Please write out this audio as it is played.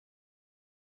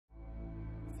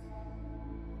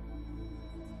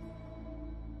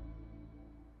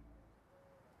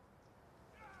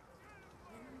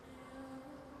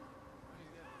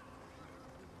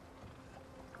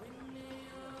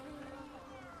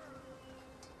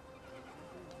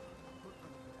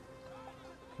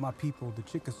My people, the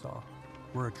Chickasaw,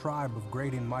 were a tribe of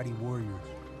great and mighty warriors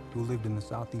who lived in the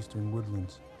southeastern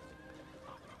woodlands.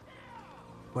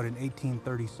 But in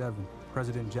 1837,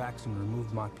 President Jackson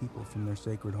removed my people from their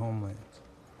sacred homelands.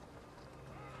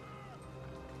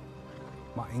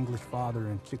 My English father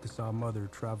and Chickasaw mother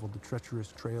traveled the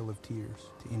treacherous Trail of Tears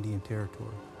to Indian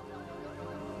Territory.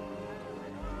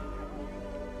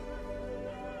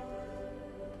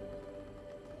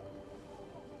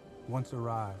 Once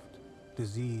arrived,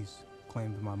 disease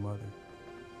claimed my mother.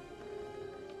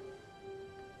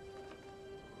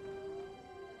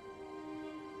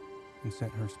 And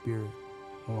sent her spirit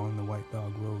along the White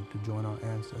Dog Road to join our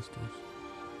ancestors.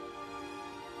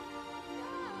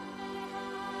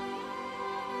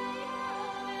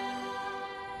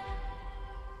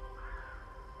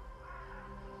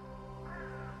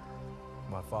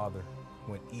 My father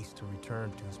went east to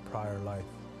return to his prior life,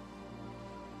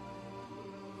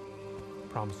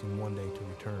 promising one day to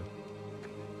return.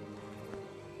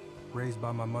 Raised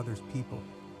by my mother's people,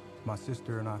 my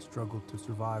sister and I struggled to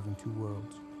survive in two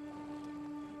worlds.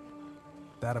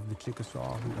 That of the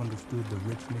Chickasaw, who understood the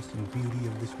richness and beauty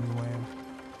of this new land.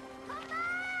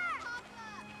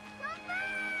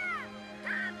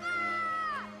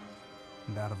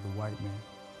 And that of the white man,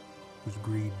 whose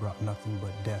greed brought nothing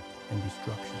but death and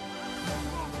destruction.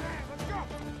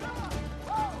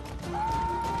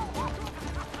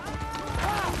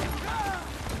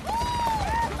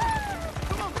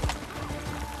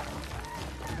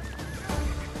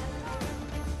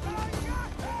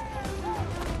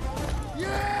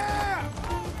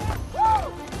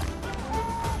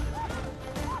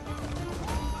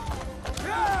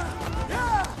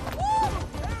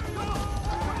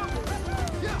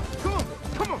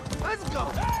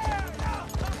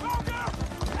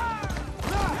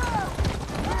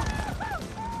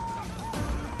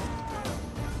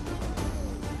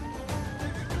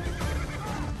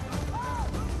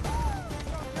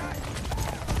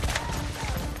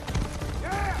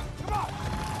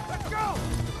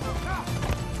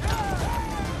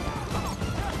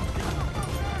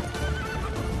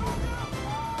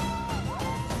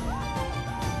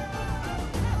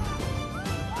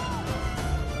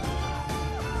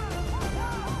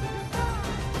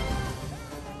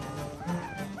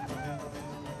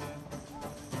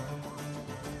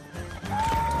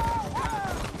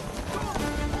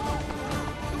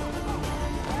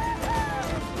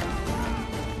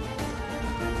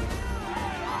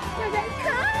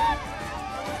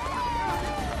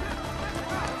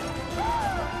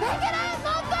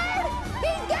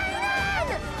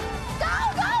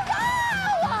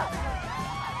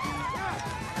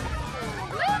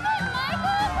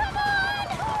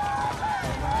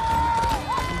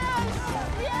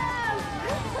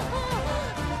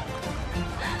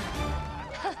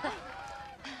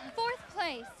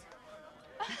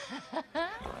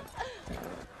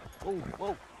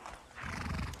 Whoa.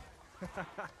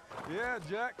 Yeah,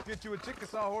 Jack, get you a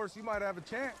Chickasaw horse, you might have a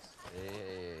chance.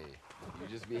 Hey, you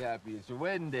just be happy it's your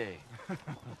wedding day.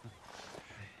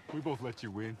 We both let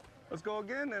you win. Let's go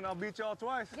again, and I'll beat y'all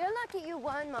twice. You're lucky you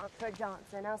won, Montford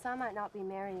Johnson, else I might not be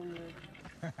marrying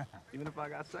you. Even if I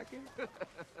got second?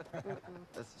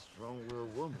 That's a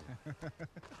strong-willed woman.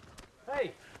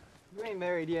 Hey, you ain't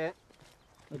married yet.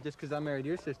 But just because I married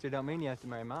your sister don't mean you have to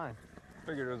marry mine.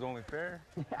 Figured it was only fair.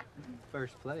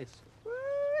 First place. Woo!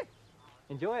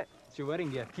 Enjoy it. It's your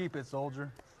wedding gift. Keep it,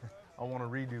 soldier. I want to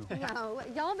redo. No,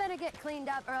 y'all better get cleaned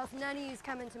up or else none of you's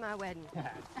coming to my wedding.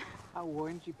 I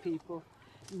warned you people,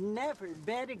 never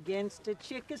bet against a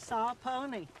Chickasaw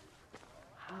pony.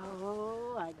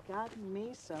 Oh, I got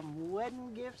me some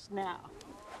wedding gifts now.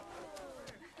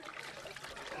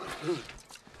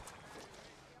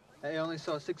 I only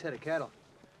saw 6 head of cattle.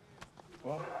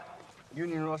 Well,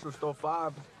 Union Russell stole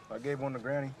 5. I gave one to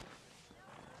Granny.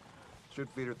 Should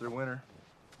feed her through winter.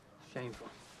 Shameful.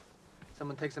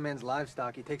 Someone takes a man's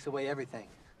livestock, he takes away everything.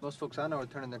 Most folks I know are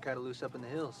turning their cattle loose up in the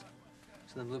hills,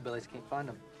 so the bluebellies can't find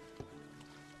them.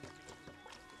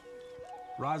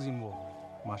 Rising Wolf,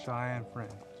 my Cheyenne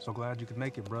friend. So glad you could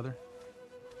make it, brother.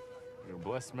 You're a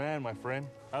blessed man, my friend.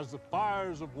 As the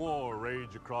fires of war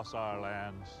rage across our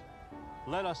lands,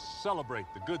 let us celebrate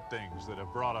the good things that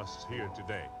have brought us here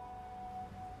today.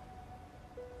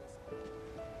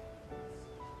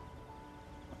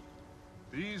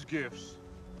 These gifts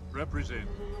represent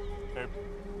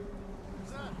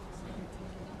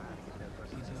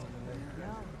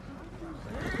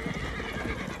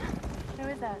Who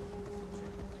is that?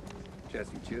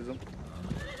 Jesse Chisholm.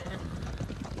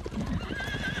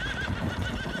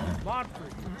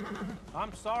 Montford,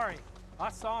 I'm sorry. I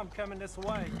saw him coming this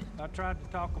way. I tried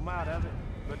to talk him out of it,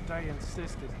 but they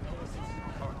insisted.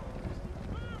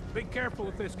 Be careful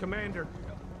with this, Commander.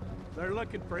 They're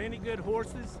looking for any good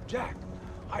horses. Jack,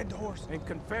 hide the horse. And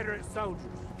Confederate soldiers.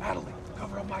 Natalie,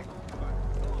 cover up Michael.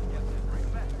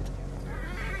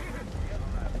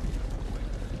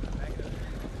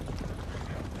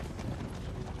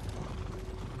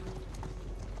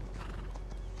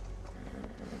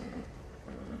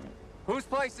 Whose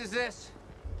place is this?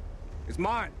 It's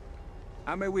mine.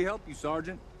 How may we help you,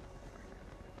 Sergeant?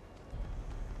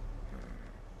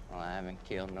 Well, I haven't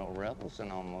killed no rebels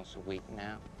in almost a week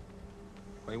now.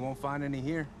 Well, you won't find any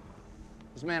here.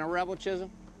 This man a rebel, Chisholm?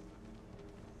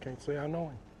 Can't say I know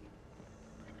him.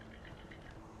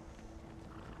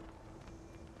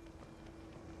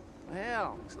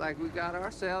 Well, looks like we got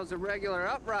ourselves a regular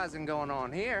uprising going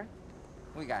on here.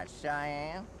 We got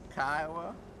Cheyenne,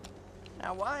 Kiowa.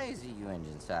 Now, why is it you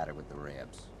Indians sided with the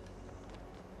Rebs?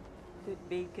 Could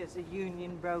be because the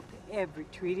Union broke every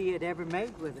treaty it ever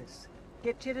made with us.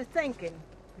 Get you to thinking,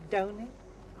 don't it?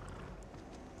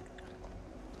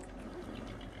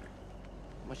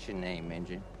 What's your name,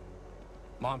 Injun?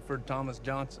 Montford Thomas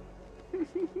Johnson.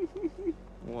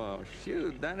 Well,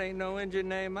 shoot, that ain't no Injun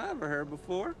name I ever heard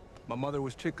before. My mother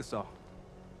was Chickasaw.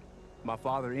 My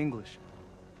father, English.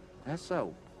 That's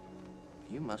so.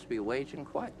 You must be waging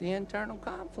quite the internal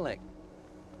conflict.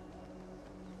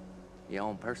 Your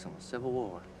own personal civil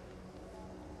war.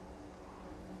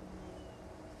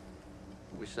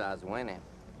 Which side's winning?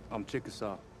 I'm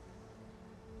Chickasaw.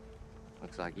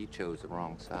 Looks like you chose the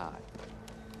wrong side.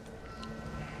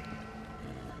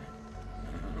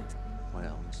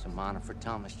 Well, Mr. Montford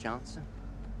Thomas Johnson,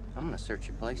 I'm gonna search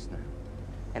your place now.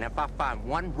 And if I find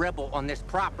one rebel on this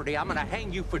property, I'm gonna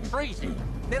hang you for treason.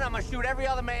 Then I'm gonna shoot every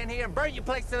other man here and burn your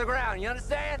place to the ground, you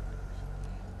understand?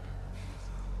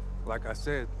 Like I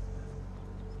said,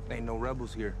 ain't no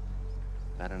rebels here.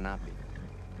 Better not be.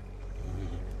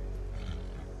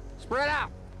 Spread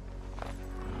out!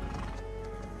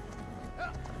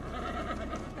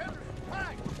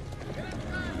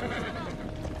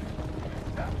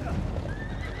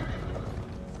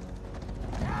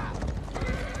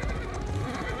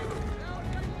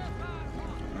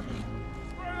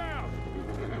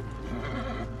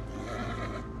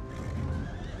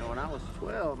 When I was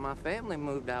 12, my family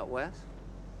moved out west.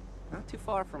 Not too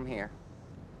far from here.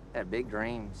 Had big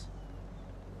dreams.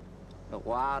 But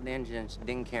wild Indians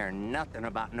didn't care nothing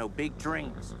about no big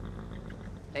dreams.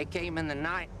 They came in the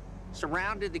night,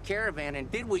 surrounded the caravan,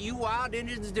 and did what you wild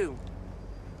Indians do.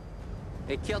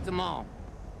 They killed them all.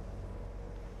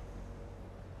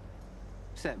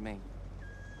 Except me.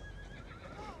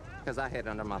 Because I hid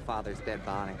under my father's dead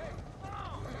body.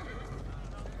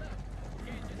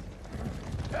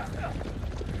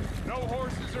 No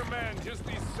horses or men, just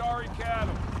these sorry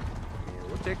cattle.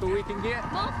 We'll take what we can get.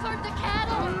 Montford, the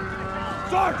cattle!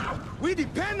 Sergeant, we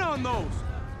depend on those.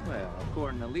 Well,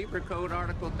 according to Libra Code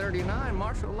Article 39,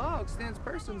 martial law extends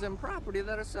persons and property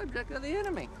that are subject to the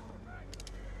enemy.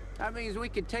 That means we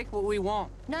can take what we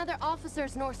want. Neither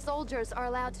officers nor soldiers are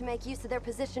allowed to make use of their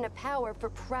position of power for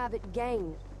private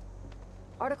gain.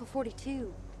 Article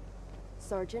 42,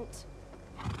 Sergeant.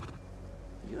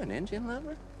 You an Indian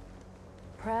lover?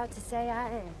 Proud to say I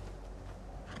am.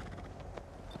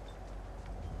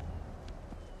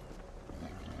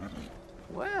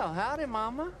 Well, howdy,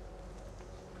 Mama.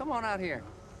 Come on out here.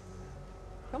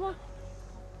 Come on.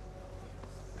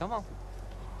 Come on.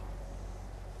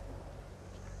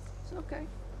 It's okay.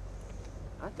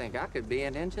 I think I could be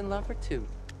an Indian lover, too.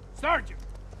 Sergeant,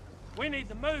 we need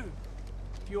to move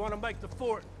if you want to make the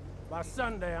fort by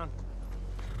sundown.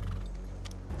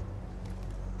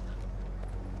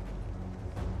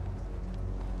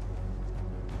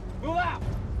 Move out!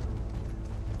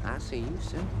 I see you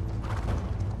soon.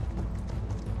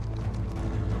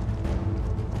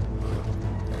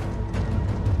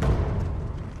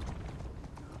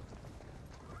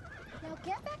 Now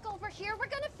get back over here. We're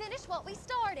gonna finish what we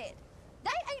started.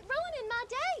 They ain't ruining my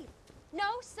day.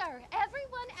 No, sir.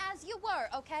 Everyone as you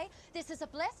were, okay? This is a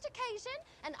blessed occasion,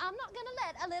 and I'm not gonna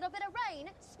let a little bit of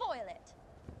rain spoil it.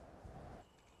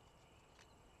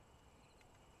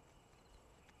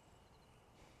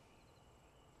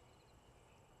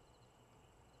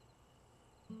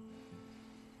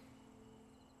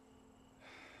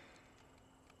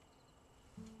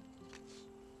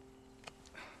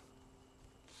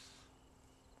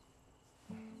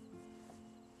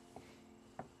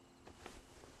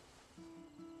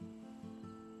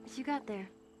 What you got there?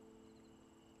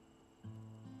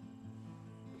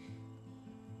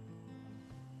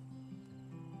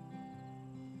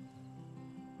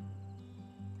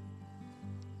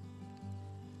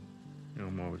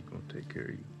 I'm always gonna take care of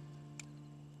you.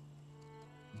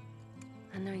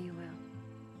 I know you will.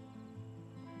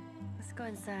 Let's go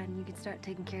inside and you can start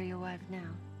taking care of your wife now.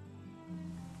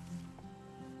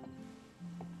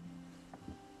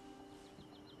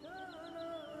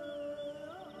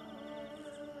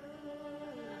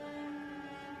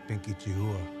 Pinky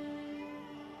Chihua.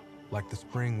 Like the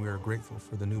spring, we are grateful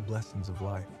for the new blessings of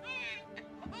life.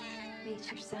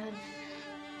 Meet your son,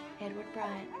 Edward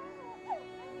Bryant.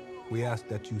 We ask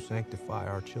that you sanctify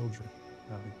our children.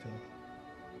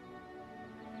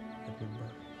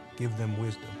 Give them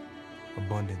wisdom,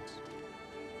 abundance,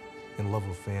 and love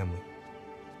of family.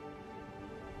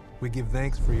 We give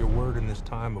thanks for your word in this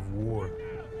time of war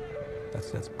that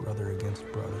sets brother against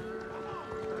brother,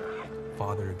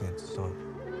 father against son.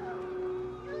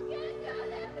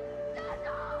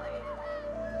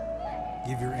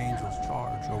 Give your angels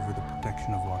charge over the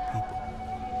protection of our people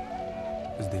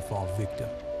as they fall victim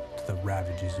to the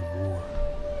ravages of war.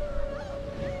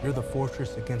 You're the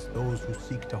fortress against those who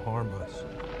seek to harm us.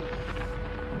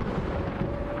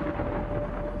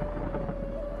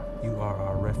 You are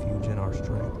our refuge and our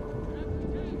strength.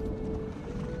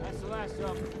 That's the last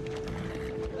of them.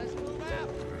 Let's move out.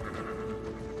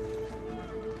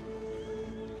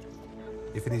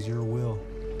 If it is your will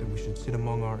that we should sit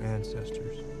among our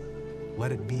ancestors,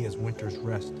 let it be as winter's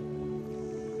rest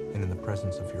and in the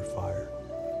presence of your fire.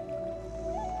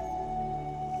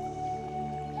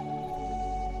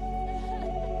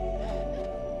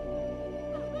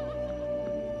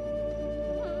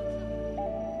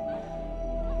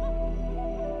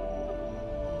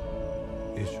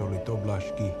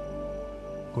 Isholitoblashki,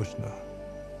 Kushna,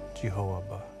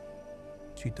 Chihoaba,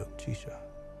 Chito Chisha.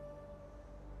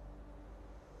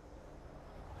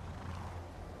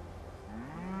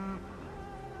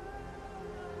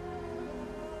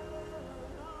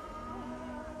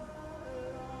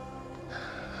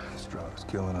 This drug's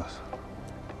killing us.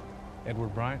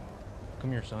 Edward Bryant,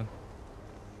 come here, son.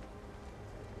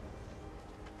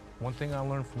 One thing I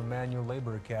learned from the Manual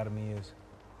Labor Academy is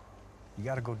you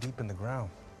gotta go deep in the ground.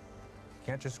 You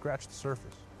can't just scratch the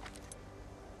surface.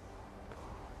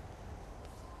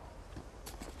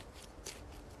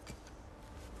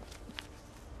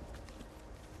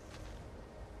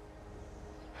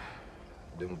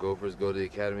 Them gophers go to the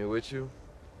academy with you?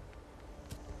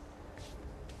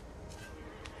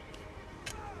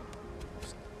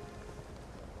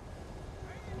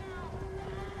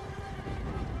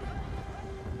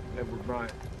 Edward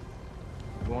Bryant,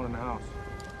 going in the house.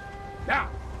 Now!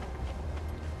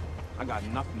 I got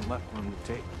nothing left for him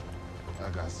to take. I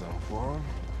got something for him.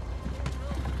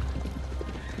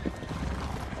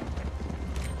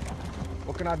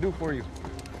 What can I do for you?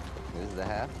 This is the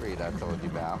half-breed I told you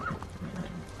about.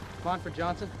 Come on for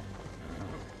Johnson.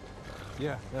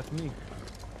 Yeah, that's me.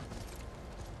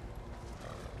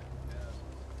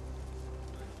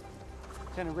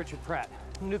 Lieutenant Richard Pratt,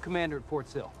 new commander at Fort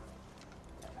Sill.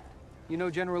 You know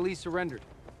General Lee surrendered.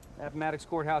 Appomattox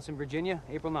Courthouse in Virginia,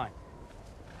 April 9th.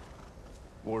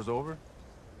 War's over?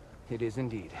 It is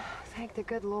indeed. Thank the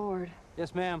good Lord.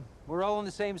 Yes, ma'am. We're all on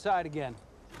the same side again.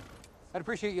 I'd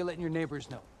appreciate you letting your neighbors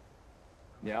know.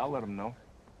 Yeah, I'll let them know.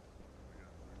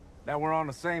 That we're on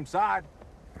the same side.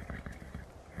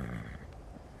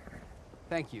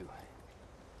 Thank you.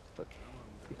 Look,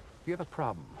 if you have a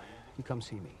problem, you come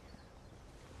see me.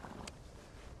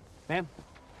 Ma'am?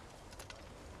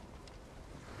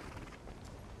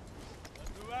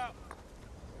 Let's move out.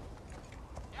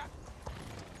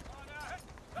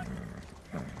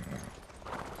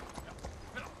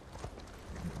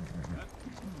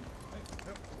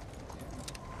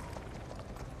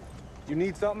 You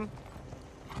need something?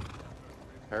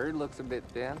 Herd looks a bit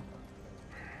thin.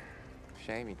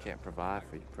 Shame you can't provide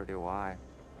for your pretty wife.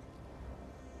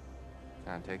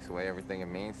 Kinda takes away everything it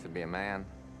means to be a man.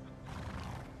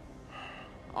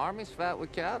 Army's fat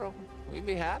with cattle. We'd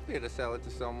be happy to sell it to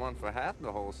someone for half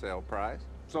the wholesale price.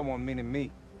 Someone meaning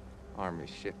me. Army's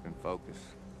shifting focus.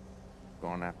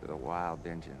 Going after the wild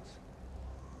Indians.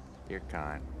 Your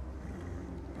kind.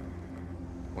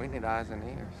 We need eyes and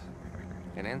ears.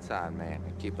 An inside man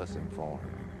to keep us informed.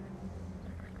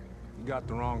 You got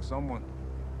the wrong someone.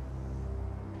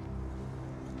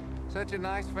 Such a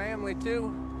nice family,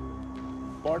 too.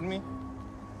 Pardon me?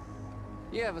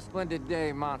 You have a splendid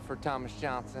day, Montfort Thomas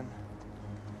Johnson.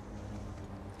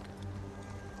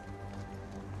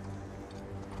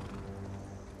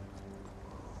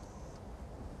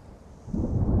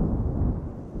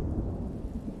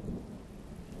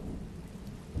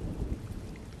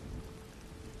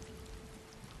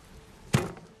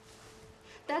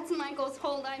 That's Michael's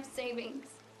whole life savings.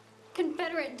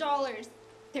 Confederate dollars.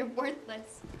 They're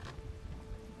worthless.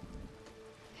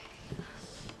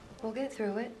 We'll get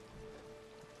through it.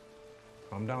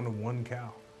 I'm down to 1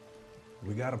 cow.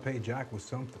 We gotta pay Jack with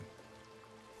something.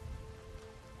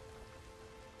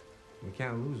 We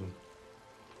can't lose him.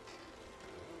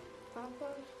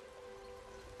 Papa,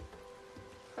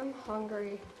 I'm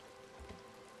hungry.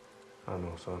 I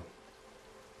know, son.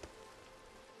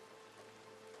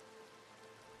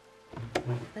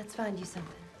 Let's find you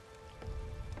something.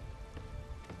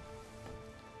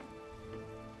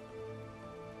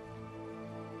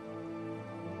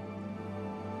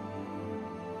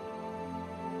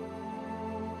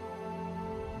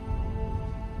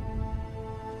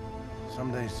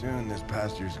 Someday soon, this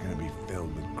pasture's gonna be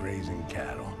filled with grazing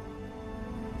cattle.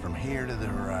 From here to the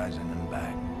horizon and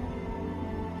back.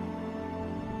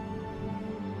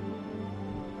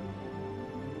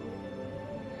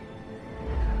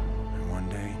 And one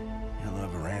day, you'll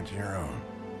have a ranch of your own,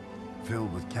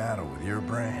 filled with cattle with your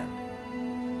brand.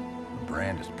 The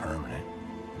brand is permanent.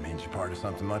 It means you're part of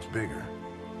something much bigger.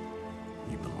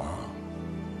 You belong.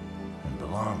 And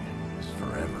belonging is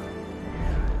forever.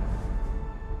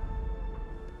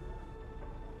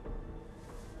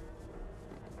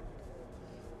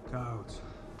 Coyotes.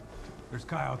 There's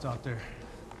coyotes out there.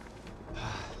 I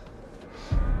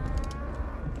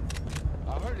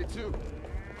heard it too.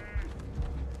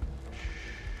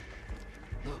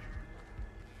 Look.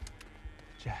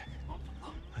 Jack,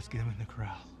 let's get him in the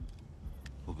corral.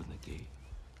 Open the gate.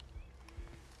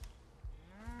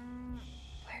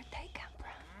 Where'd they come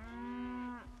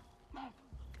from?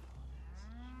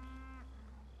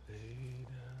 Lay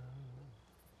down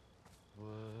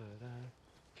what I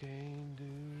can do.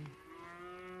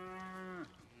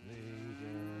 Lay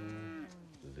down,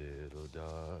 little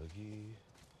doggy.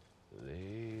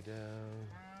 Lay down,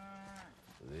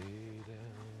 little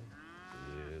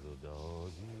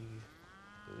doggy.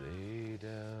 Lay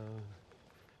down.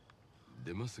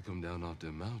 They must have come down off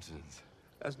them mountains.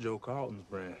 That's Joe Carlton's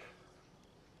brand.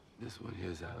 This one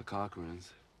here's out of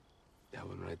Cochran's. That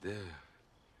one right there.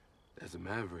 That's a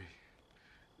Maverick.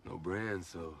 No brand,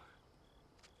 so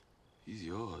he's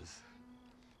yours.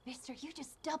 Mister, you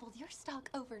just doubled your stock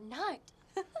overnight.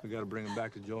 We gotta bring him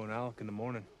back to Joe and Alec in the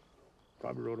morning.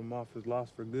 Probably wrote him off as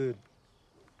lost for good.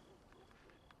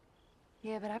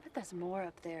 Yeah, but I bet there's more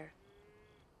up there.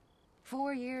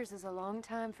 4 years is a long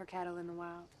time for cattle in the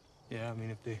wild. Yeah, I mean,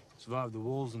 if they survive the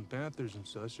wolves and panthers and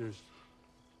such, there's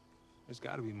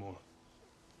gotta be more.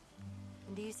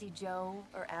 And do you see Joe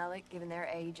or Alec, given their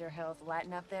age or health,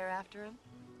 lighting up there after him?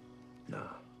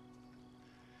 Nah.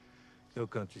 Hill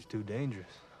country's too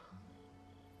dangerous.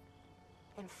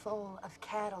 And full of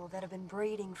cattle that have been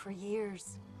breeding for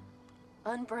years.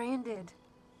 Unbranded.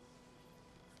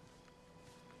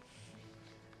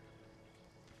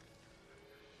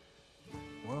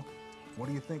 Well, what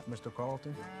do you think, Mr.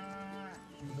 Carlton?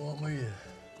 You want me to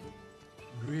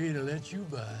agree to let you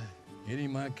buy any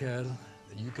of my cattle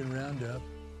that you can round up?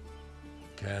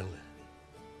 Cattle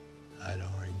I'd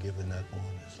already given up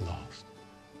on as lost.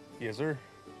 Yes, sir.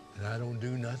 And I don't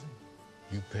do nothing?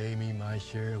 You pay me my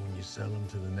share when you sell them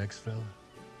to the next fella?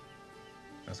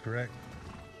 That's correct.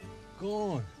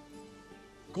 Go on.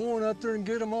 Go on up there and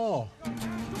get them all.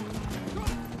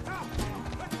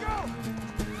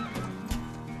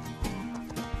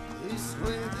 This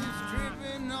sweat is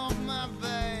dripping off my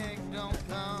back, don't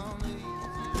come easy.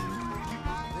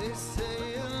 They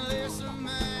say a lesser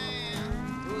man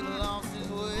who lost his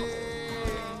way.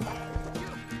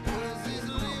 'Cause he's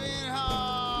living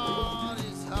hard,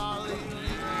 it's hardly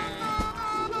living.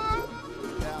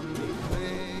 Got me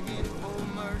begging for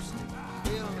mercy,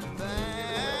 feeling the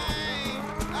pain.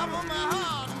 I put my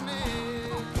heart in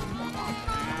it,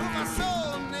 put my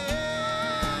soul in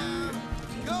it.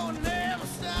 Go never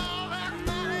stop, how come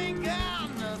I ain't got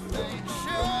nothing to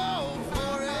show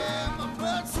for it? My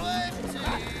blood, sweat, and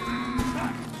tears.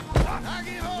 I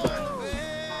give all the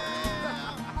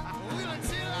bell, will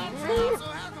until I'm proud. So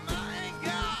how come I ain't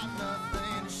got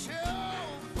nothing to show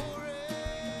for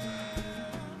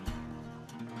it?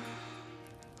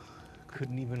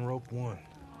 Couldn't even rope one.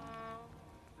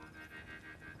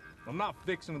 I'm not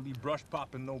fixing to be brush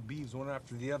popping no beeves one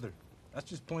after the other. That's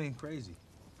just plain crazy.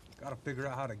 Gotta figure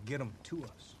out how to get them to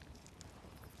us.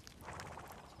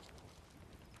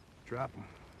 Trap them.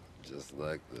 Just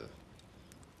like the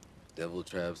devil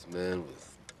traps men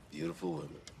with beautiful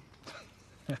women.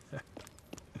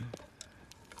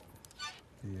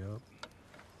 Yep.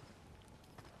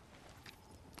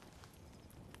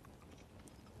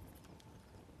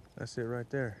 That's it right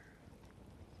there.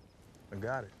 I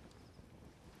got it.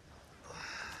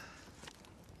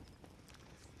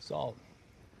 Salt.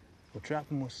 We'll trap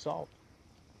them with salt.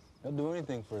 They'll do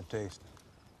anything for a taste.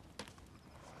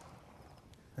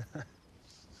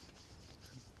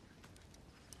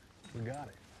 We got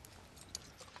it.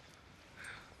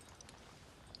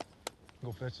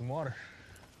 Go fetch some water.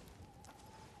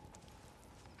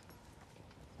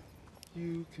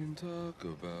 You can talk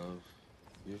about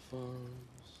your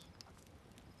farms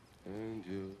and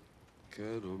your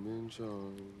cattleman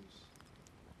charms,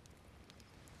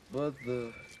 but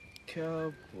the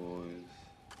cowboys.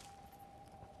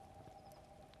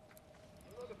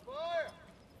 Another fire!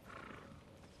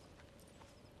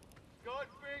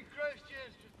 God-fearing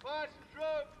Christians, just passing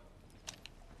through.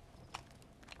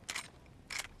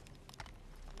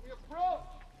 We approach.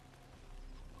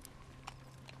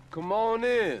 Come on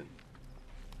in.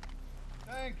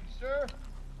 Thank you, sir.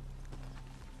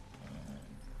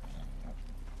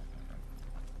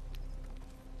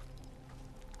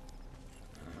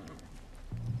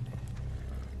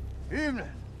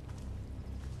 Evening.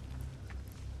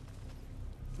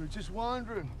 We're just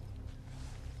wandering.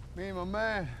 Me and my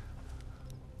man.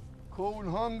 Cold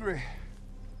and hungry.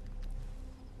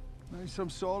 Need some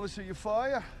solace at your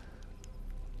fire?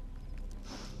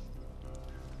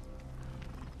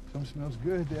 Some smells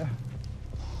good there.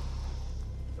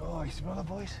 Oh, you smell it,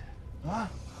 boys? Huh?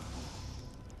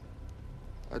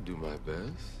 I do my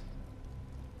best.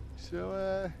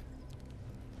 So,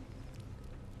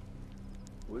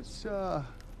 what's,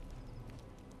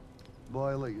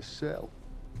 boy like yourself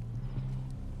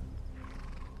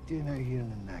doing out here in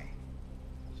the night?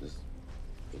 Just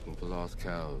looking for lost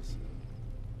cows.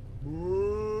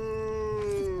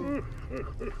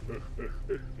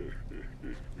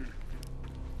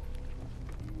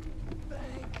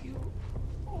 Thank you.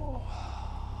 Oh.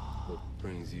 What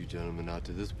brings you gentlemen out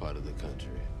to this part of the country?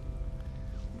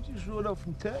 We just rode up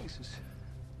from Texas.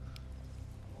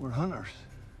 We're hunters.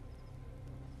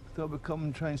 Thought we'd come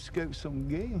and try and scout some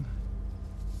game.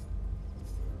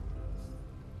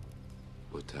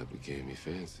 What type of game you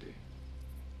fancy?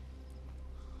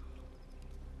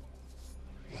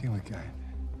 Human kind.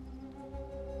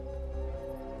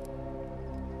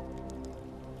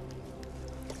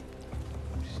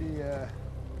 You see,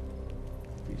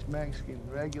 these Mexican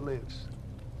regulators,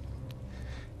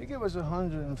 they give us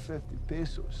 150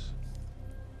 pesos.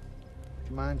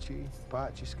 Comanche,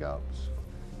 Apache scalps.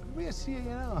 We see, you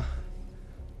know,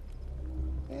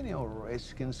 any old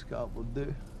redskin scalp will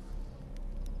do.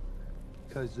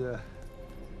 Because, a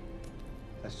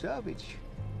savage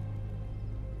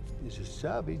is a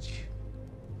savage.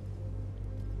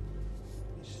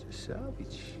 It's a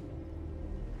savage.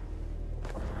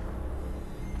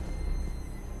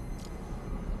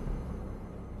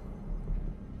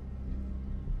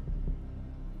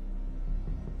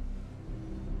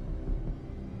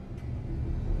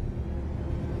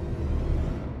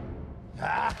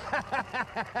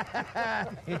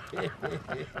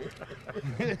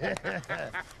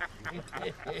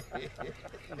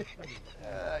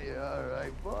 You're all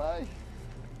right, boy.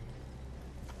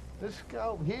 This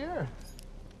scalp here,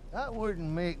 that wouldn't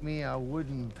make me a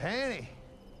wooden penny.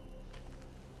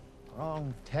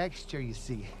 Wrong texture, you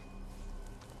see.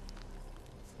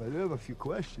 But I do have a few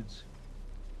questions.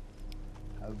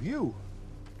 Have you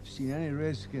seen any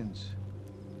redskins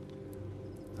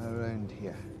around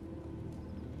here?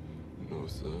 No,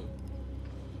 sir.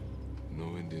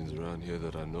 No Indians around here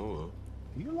that I know of.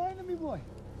 Are you lying to me, boy?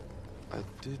 I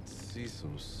did see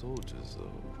some soldiers,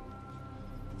 though.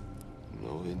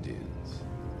 No Indians.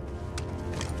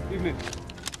 Evening.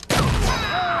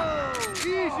 Oh,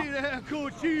 easy there,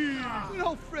 Cochise.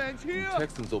 No friends here. You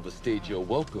Texans overstayed your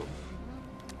welcome.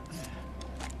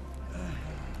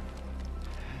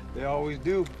 They always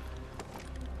do.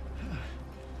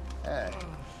 Hey,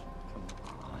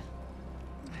 come on.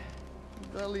 You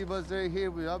gonna leave us out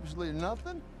here with absolutely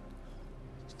nothing?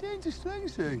 It's dangerous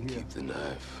things out here. Keep the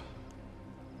knife.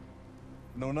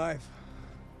 No knife.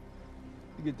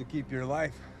 You get to keep your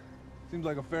life. Seems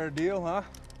like a fair deal, huh?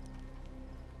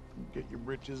 Get your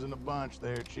britches in a bunch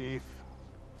there, Chief.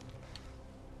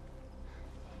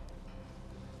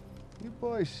 You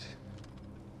boys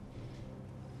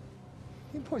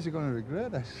are gonna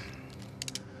regret this.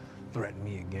 Threaten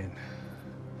me again,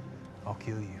 I'll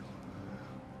kill you.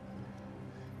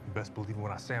 You best believe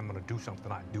when I say I'm gonna do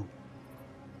something, I do.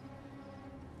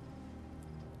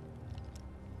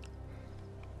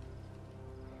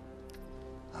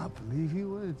 I believe you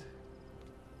would.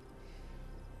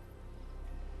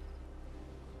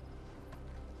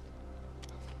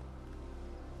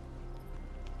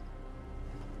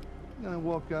 I'm gonna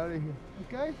walk out of here,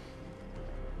 okay?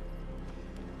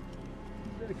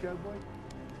 You better, cowboy.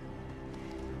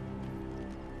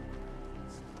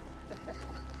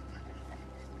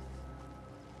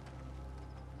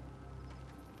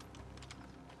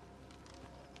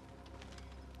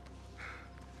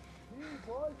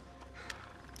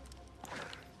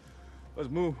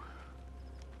 Let's move.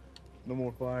 No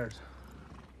more fires.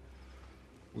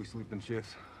 We sleep in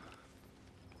shifts.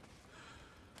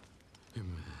 Hey,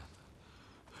 man.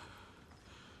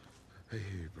 I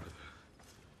hear you, brother.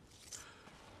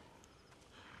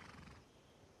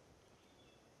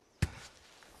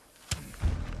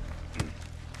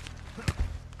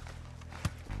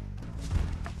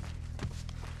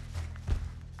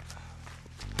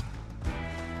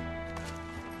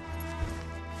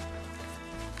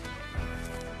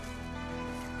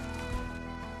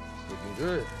 Looking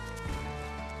good.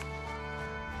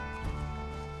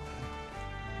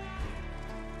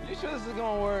 You sure this is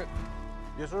gonna work?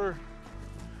 Yes, sir.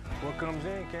 What comes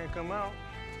in can't come out.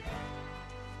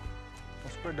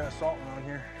 I'll spread that salt around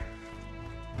here.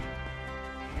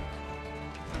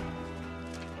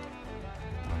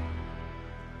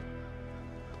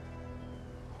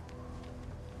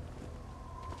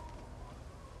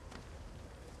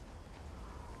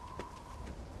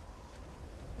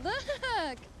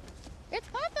 Look! It's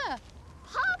Papa!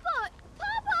 Papa!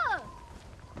 Papa!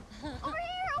 Over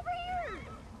here! Over here!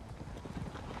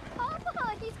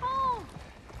 Papa! He's home!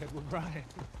 Edward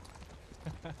Bryant.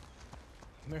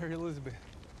 Mary Elizabeth.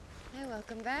 Hey,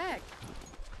 welcome back.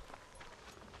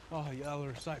 Oh, y'all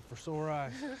are a sight for sore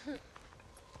eyes.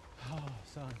 Oh,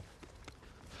 son.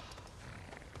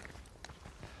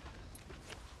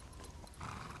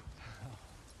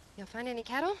 Y'all find any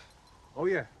cattle? Oh,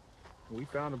 yeah. We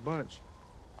found a bunch.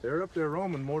 They're up there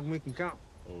roaming more than we can count.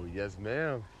 Oh, yes,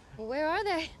 ma'am. Where are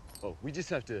they? Oh, we just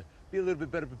have to be a little bit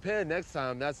better prepared next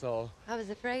time, that's all. I was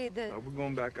afraid that... We're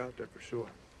going back out there for sure.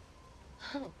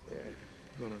 Oh. Yeah,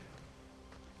 we're gonna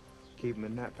keep them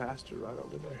in that pasture right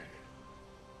over there.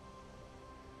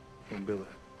 Gonna build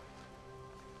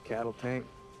a cattle tank,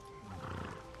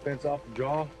 fence off the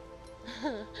jaw.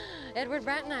 Edward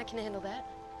Bryant and I can handle that.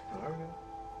 All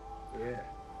right. Yeah,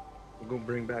 we're gonna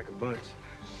bring back a bunch.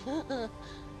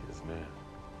 Yes, ma'am.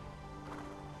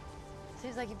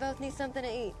 Seems like you both need something to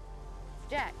eat.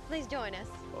 Jack, please join us.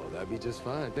 Oh, that'd be just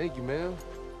fine. Thank you, ma'am.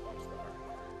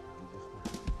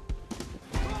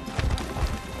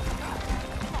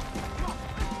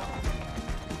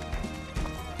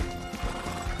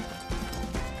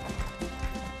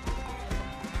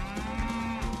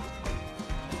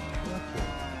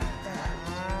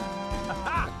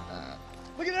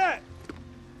 Look at that!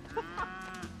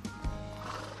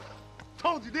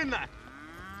 Told you, didn't I?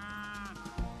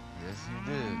 Yes,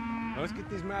 you did. Now let's get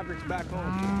these Mavericks back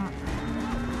home.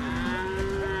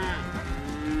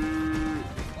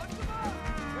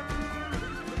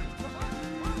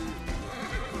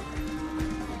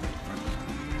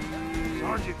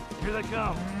 Sergeant, here they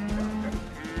come.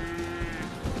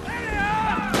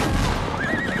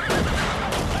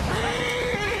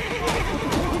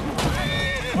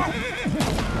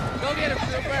 Go get him,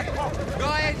 Super. Go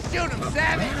ahead and shoot him,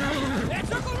 savage. Hey,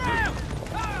 circle around!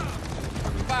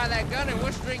 You fire that gun and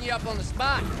we'll string you up on the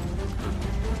spot.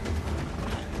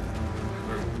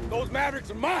 Those Mavericks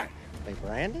are mine! They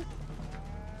branded?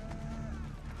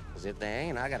 Because if they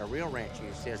ain't, I got a real rancher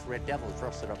who says Red Devil's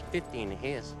rusted up 15 of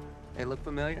his. They look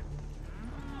familiar?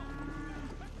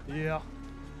 Yeah,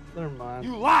 they're mine.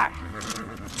 You lie!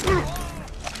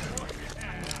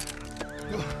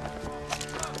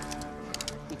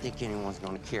 You think anyone's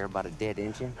gonna care about a dead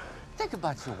engine? Think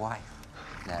about your wife.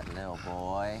 That little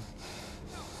boy.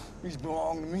 These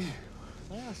belong to me.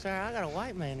 Well, sir, I got a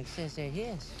white man who says they're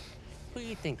his. Who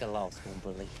you think the law's gonna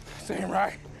believe? This ain't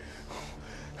right.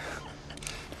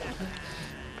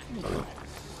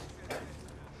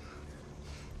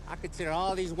 I consider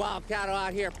all these wild cattle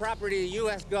out here property of the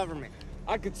U.S. government.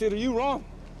 I consider you wrong.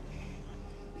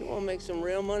 You want to make some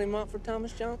real money, Montford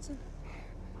Thomas Johnson?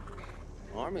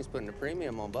 The Army's putting a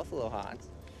premium on buffalo hides.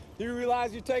 Do you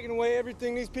realize you're taking away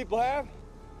everything these people have?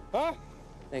 Huh?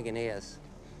 Thinking is,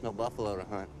 no buffalo to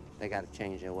hunt. They got to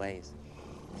change their ways.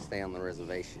 Stay on the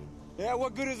reservation. Yeah,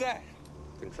 what good is that?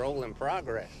 Control and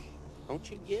progress. Don't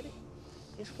you get it?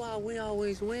 It's why we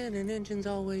always win and engines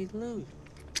always lose.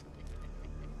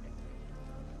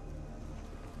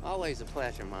 Always a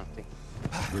pleasure, Monty.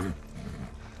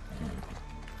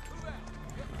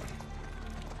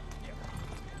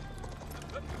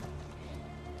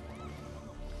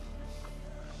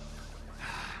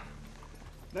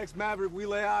 Next Maverick we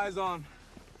lay eyes on,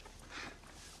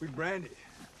 we brand it.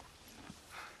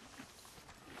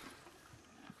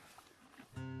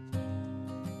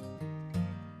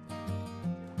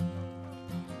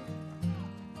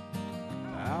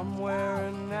 I'm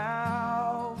wearing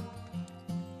out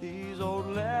these old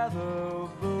leather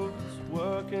boots,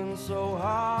 working so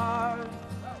hard,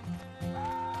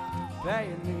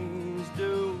 paying these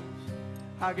dues.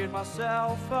 I get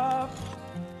myself up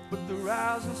but the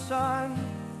rising sun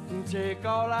can take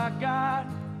all I got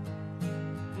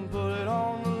and put it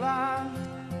on the line.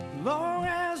 As long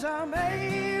as I'm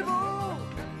able,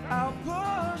 I'll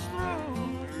push through.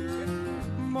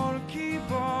 I'm gonna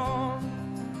keep on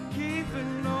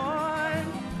keeping on.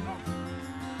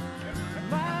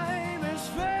 My aim is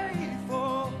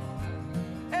faithful,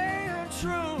 ain't it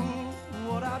true?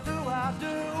 What I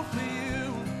do for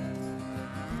you.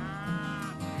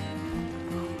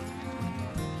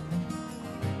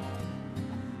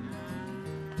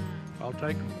 I'll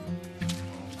take them.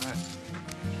 All right.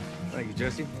 Thank you,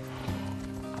 Jesse.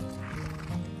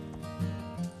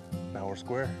 Now we're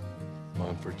square.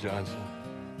 Mumford Johnson,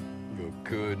 you're a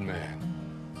good man.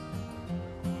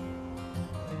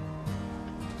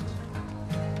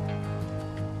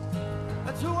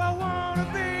 That's who I wanna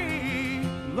be.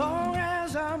 Long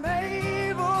as I'm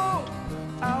able,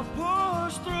 I'll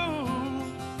push through.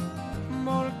 I'm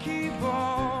gonna keep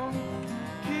on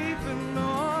keeping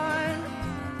on.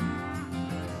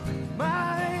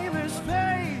 My aim is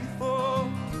faithful,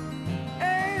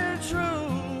 ain't it true?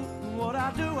 What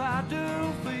I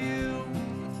do for you.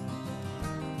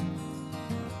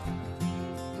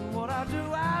 What I do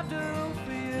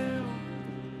for you.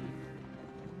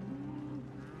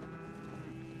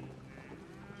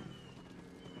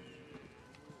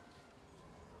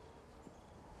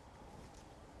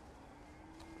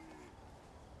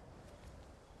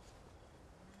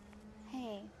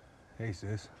 Hey, Hey,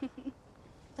 sis.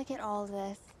 look at all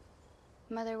this.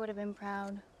 Mother would have been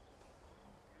proud.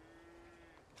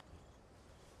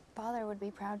 Father would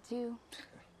be proud too.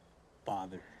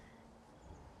 Father.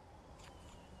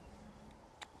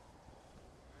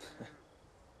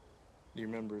 Do you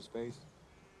remember his face?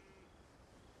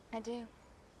 I do.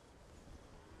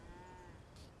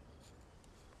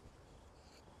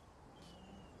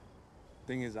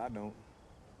 Thing is, I don't.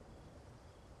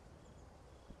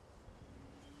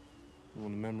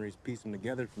 When the memories piece them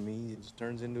together for me, it just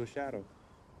turns into a shadow.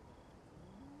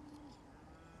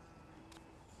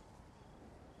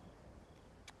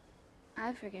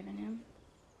 I've forgiven him.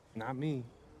 Not me.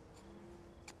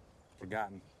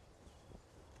 Forgotten.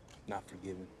 Not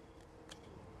forgiven.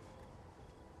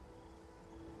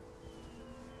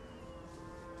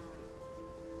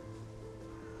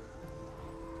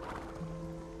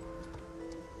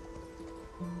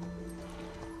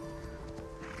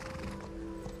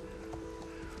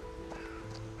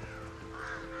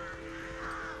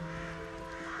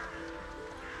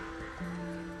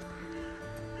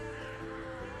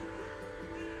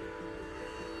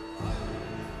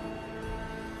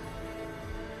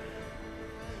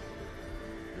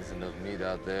 There's enough meat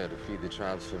out there to feed the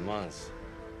tribes for months.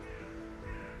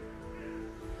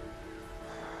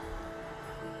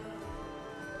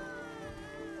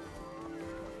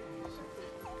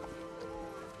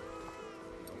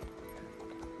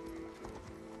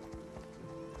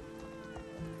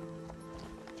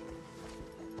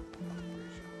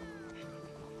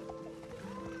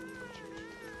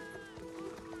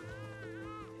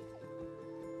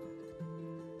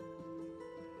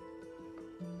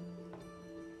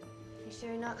 You sure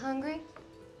you're not hungry?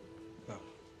 No.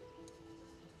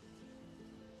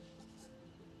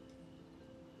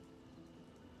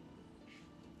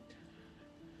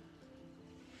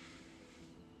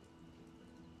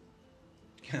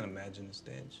 Can't imagine the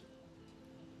stench.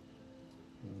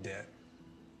 Death.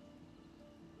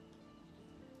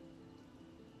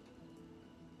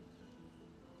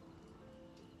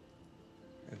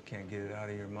 You can't get it out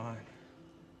of your mind.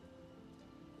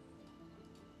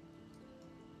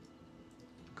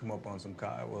 Come up on some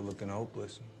Kiowa looking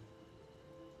hopeless.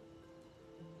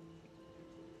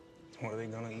 What are they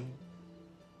gonna eat?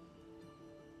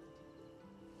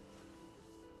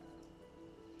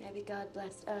 Maybe God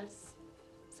blessed us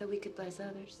so we could bless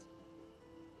others.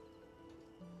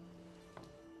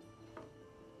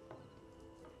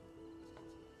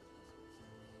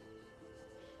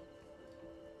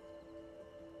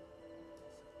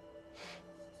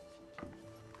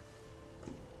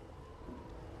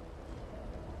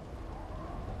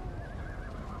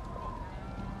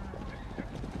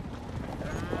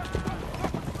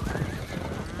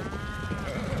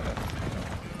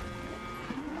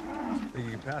 Think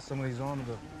you can pass some of these on to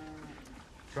the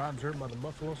tribes hurt by the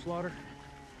buffalo slaughter?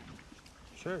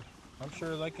 Sure. I'm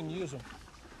sure they can use them.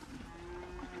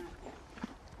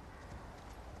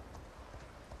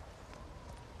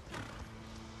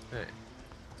 Hey,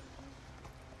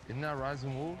 isn't that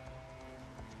Rising Wolf?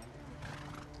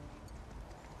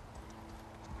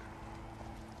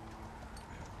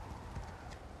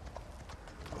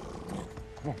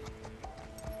 Come on.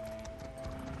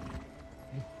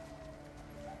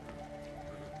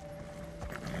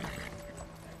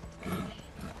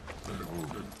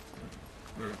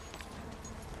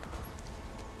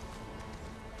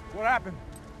 What happened?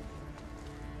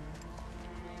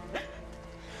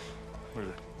 We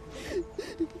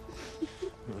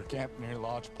were camped near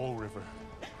Lodge Pole River.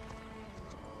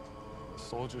 The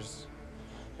soldiers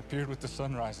appeared with the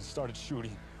sunrise and started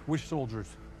shooting. Which soldiers?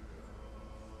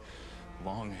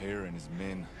 Long Hair and his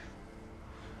men.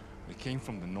 They came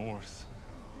from the north.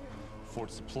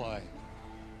 Fort Supply.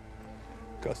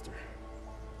 Custer.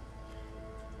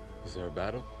 Is there a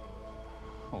battle?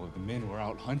 All of the men were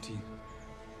out hunting.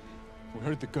 We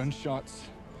heard the gunshots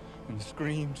and the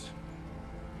screams.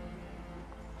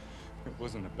 It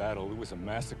wasn't a battle, it was a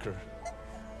massacre.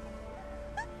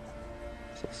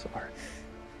 So sorry.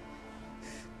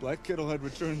 Black Kettle had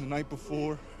returned the night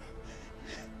before.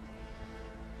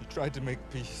 He tried to make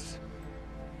peace.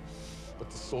 But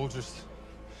the soldiers,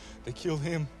 they killed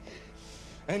him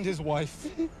and his wife.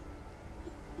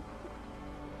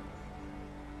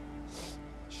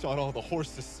 Shot all the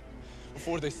horses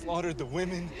before they slaughtered the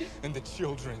women and the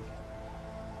children.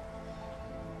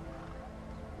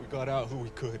 We got out who we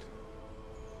could.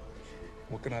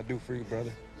 What can I do for you,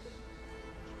 brother?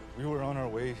 We were on our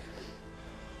way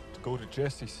to go to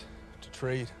Jesse's to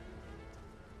trade.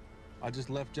 I just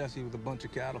left Jesse with a bunch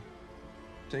of cattle.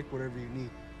 Take whatever you need.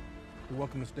 You're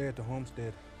welcome to stay at the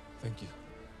homestead. Thank you.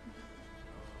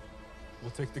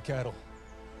 We'll take the cattle.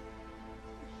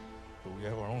 But we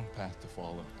have our own path to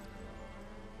follow.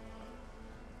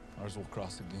 Ours will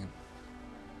cross again.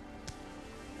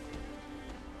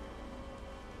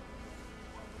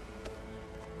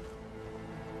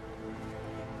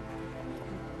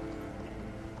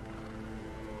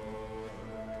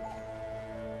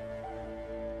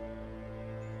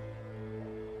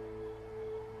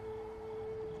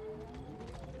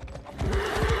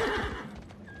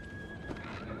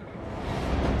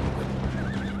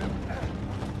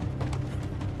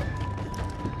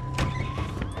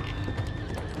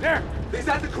 There! He's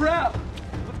at the corral!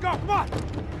 Let's go, come on!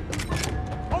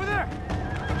 Over there!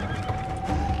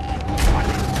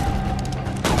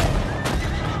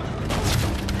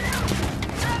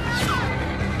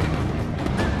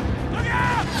 Look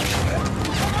out! Come on!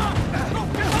 Go,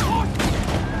 get the horse!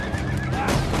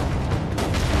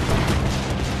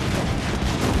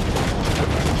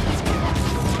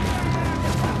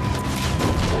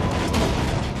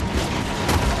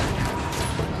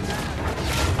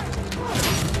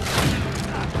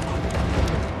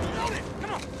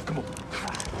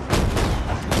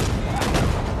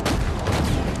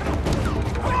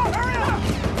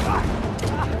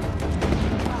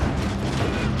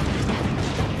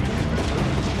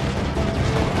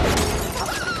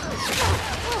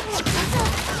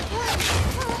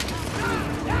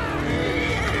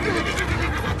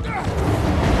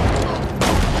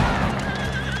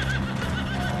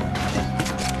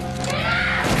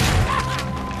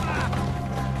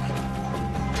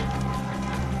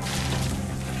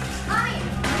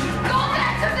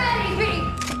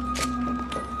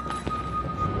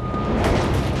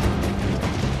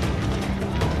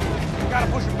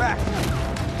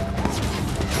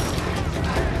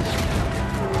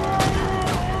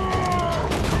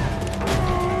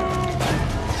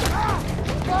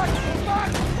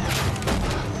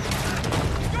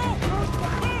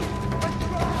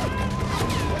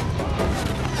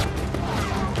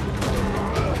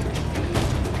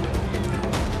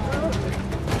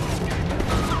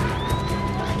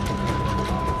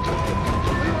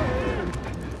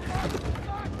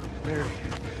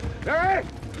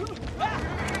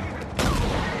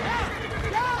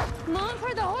 Mom,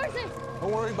 for the horses!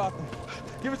 Don't worry about them.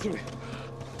 Give it to me.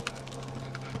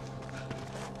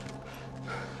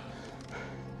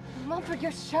 Mumford,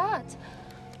 you're shot.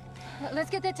 Let's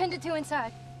get that tended to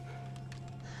inside.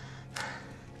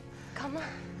 Come on.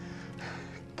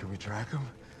 Can we track him?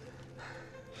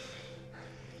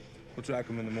 We'll track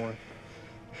him in the morning.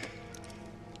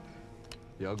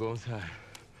 Y'all go inside.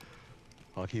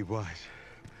 I'll keep watch.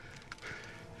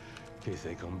 In case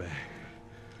they come back.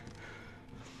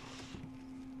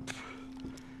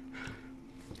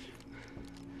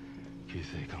 In case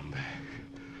they come back.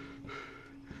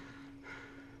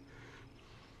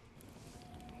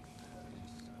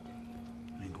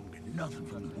 Ain't gonna get nothing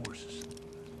from the horses.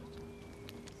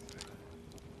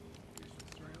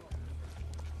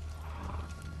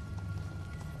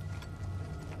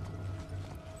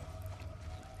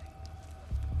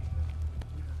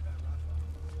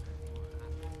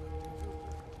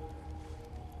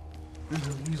 There's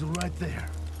a weasel right there.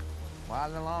 Why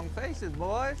the long faces,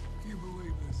 boys? You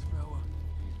believe this fella?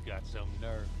 He's got some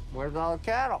nerve. Where's all the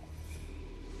cattle?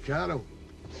 Cattle?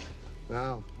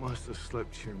 Now, must have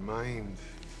slipped your mind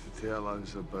to tell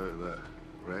us about that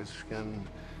redskin.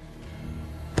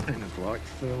 And the black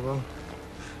fella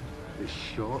that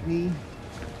shot me.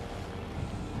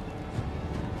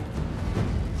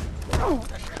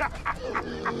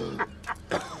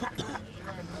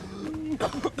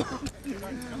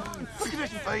 Look at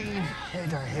this fine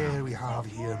head of hair we have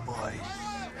here, boys.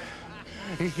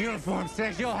 His uniform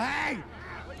says you'll hang!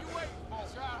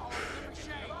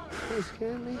 You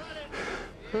scared me?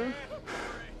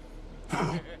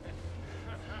 Huh?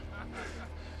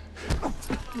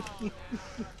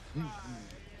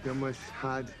 You must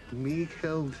had me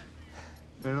killed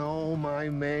and all my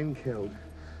men killed.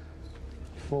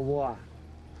 For what?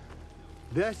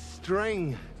 This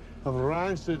string of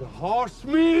rancid horse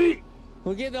meat!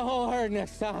 We'll get the whole herd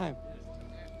next time.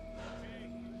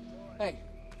 Hey,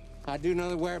 I do know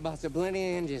the whereabouts of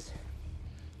plenty of Injuns.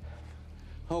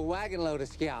 Whole wagon load of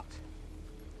scalps.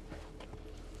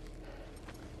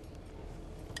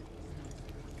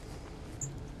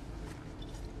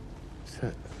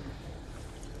 Sit.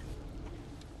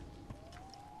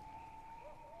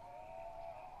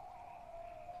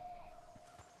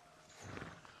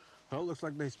 Well, looks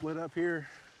like they split up here.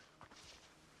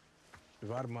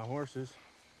 Divided my horses.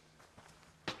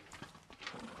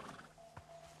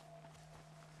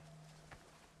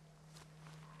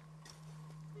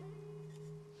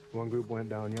 One group went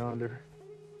down yonder.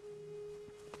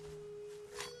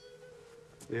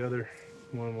 The other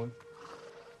one went.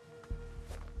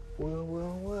 Well,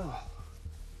 well, well.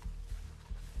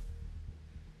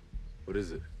 What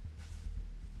is it?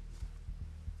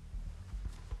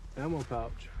 Ammo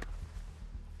pouch.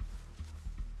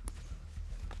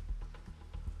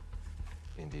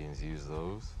 Indians use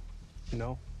those?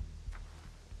 No.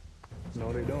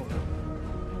 No, they don't.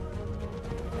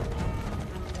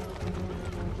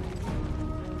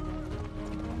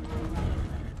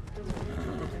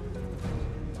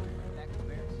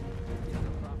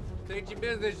 State your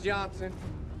business, Johnson.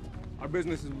 Our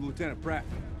business is with Lieutenant Pratt.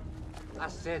 I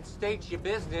said state your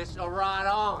business or ride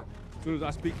on. As soon as I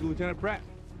speak to Lieutenant Pratt.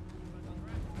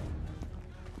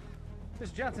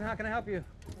 Mr. Johnson, how can I help you?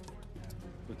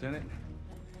 Lieutenant,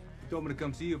 he told me to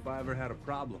come see you if I ever had a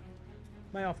problem.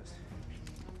 My office.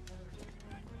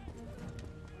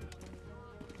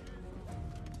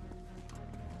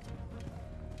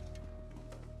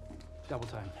 Double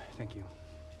time, thank you.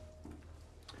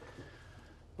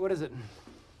 What is it?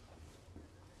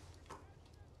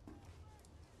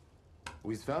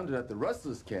 We found it at the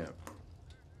Rustlers' camp.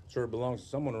 Sure it belongs to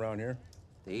someone around here.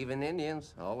 Thieving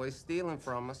Indians, always stealing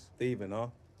from us. Thieving, huh?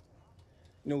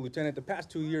 You know, Lieutenant, the past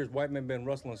 2 years, white men been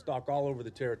rustling stock all over the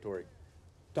territory.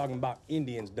 Talking about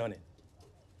Indians done it.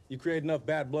 You create enough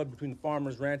bad blood between the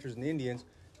farmers, ranchers, and Indians,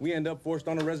 we end up forced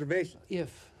on a reservation.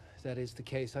 If that is the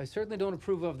case, I certainly don't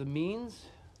approve of the means,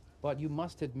 but you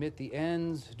must admit the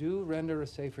ends do render a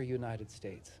safer United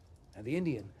States. And the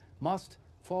Indian must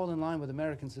fall in line with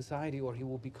American society or he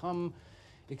will become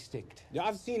extinct. Yeah,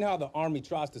 I've seen how the Army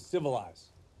tries to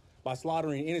civilize by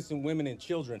slaughtering innocent women and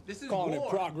children, This is calling war, it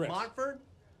progress. Montford.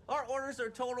 Our orders are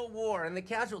total war, and the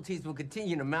casualties will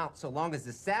continue to mount so long as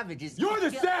the savages... You're the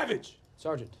savage!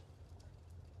 Sergeant.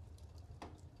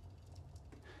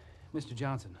 Mr.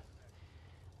 Johnson,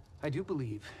 I do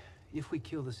believe if we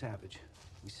kill the savage,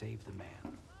 we save the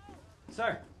man.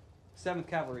 Sir, 7th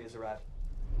Cavalry has arrived.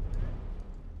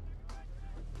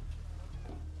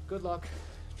 Good luck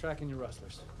tracking your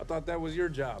rustlers. I thought that was your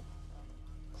job.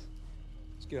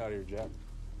 Let's get out of here, Jack.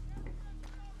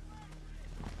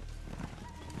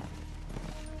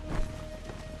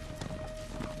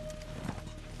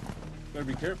 Better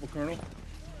be careful, Colonel.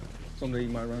 Someday you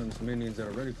might run into some Indians that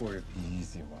are ready for you.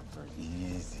 Easy, Montford,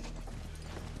 easy.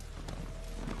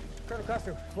 Colonel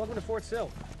Custer, welcome to Fort Sill.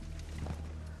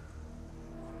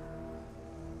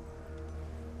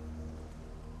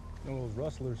 You know those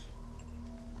rustlers?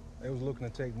 They was looking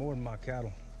to take more than my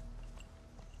cattle.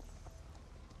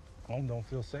 Home don't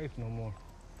feel safe no more.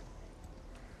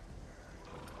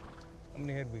 How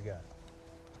many head we got?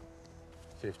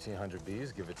 1,500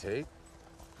 bees, give or take.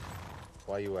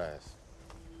 Why you ask?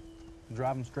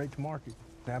 Drive them straight to market,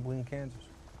 Abilene, Kansas.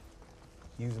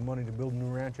 Use the money to build a new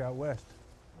ranch out west.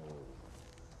 Oh,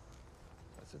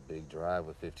 that's a big drive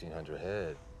with 1,500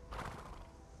 head.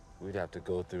 We'd have to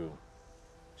go through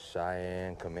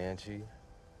Cheyenne, Comanche,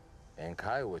 and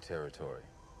Kiowa territory.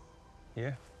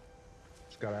 Yeah.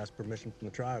 Just gotta ask permission from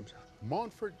the tribes.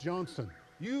 Montford Johnson,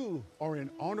 you are an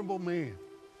honorable man.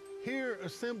 Here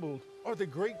assembled are the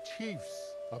great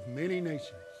chiefs of many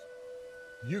nations.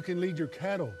 You can lead your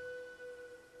cattle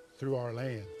through our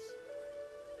lands.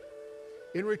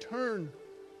 In return,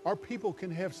 our people can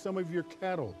have some of your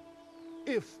cattle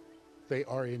if they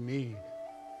are in need.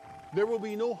 There will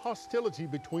be no hostility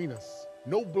between us,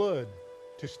 no blood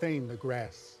to stain the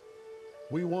grass.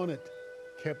 We want it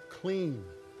kept clean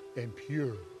and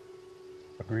pure.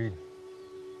 Agreed.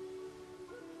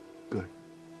 Good.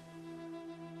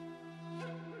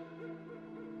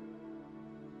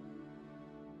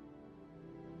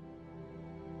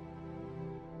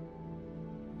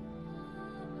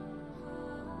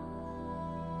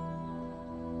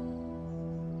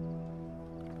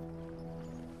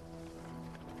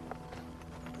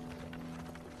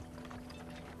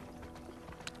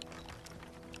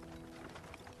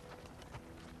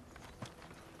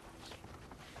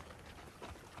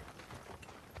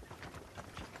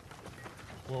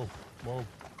 Whoa, whoa.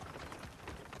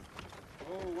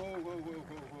 Whoa.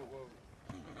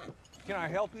 Can I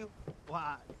help you?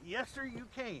 Why, yes, sir, you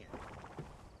can.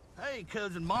 Hey,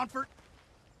 Cousin Montfort.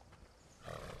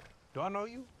 Do I know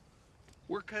you?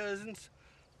 We're cousins.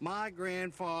 My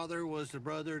grandfather was the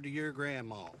brother to your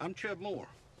grandma. I'm Chub Moore.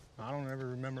 I don't ever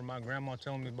remember my grandma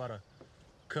telling me about a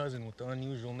cousin with the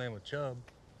unusual name of Chub.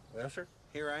 Well, sir,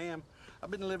 here I am. I've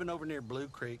been living over near Blue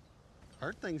Creek.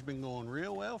 Heard things been going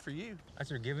real well for you. That's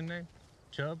your given name?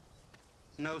 Chub?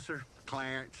 No, sir.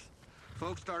 Clarence.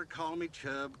 Folks started calling me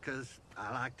Chub because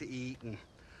I like to eat, and,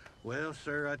 well,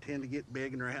 sir, I tend to get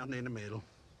big and round in the middle.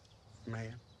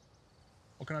 Man.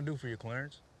 What can I do for you,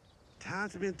 Clarence?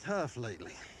 Times have been tough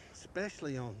lately,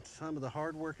 especially on some of the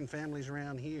hard-working families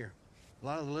around here. A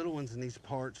lot of the little ones in these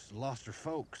parts lost their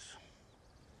folks.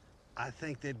 I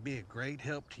think they'd be a great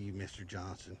help to you, Mr.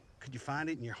 Johnson. Could you find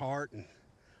it in your heart and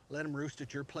let them roost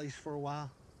at your place for a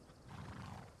while?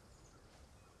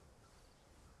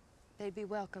 They'd be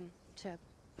welcome, Chip.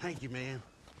 Thank you, ma'am.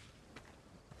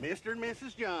 Mr. and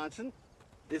Mrs. Johnson,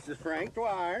 this is Frank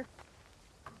Dwyer,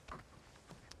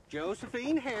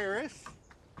 Josephine Harris,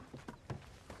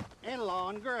 and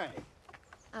Lon Gray.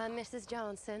 I'm Mrs.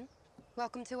 Johnson.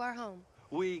 Welcome to our home.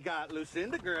 We got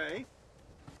Lucinda Gray,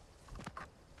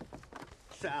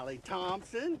 Sally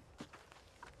Thompson,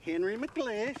 Henry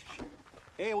McLish,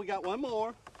 and we got one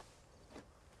more.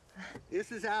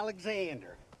 This is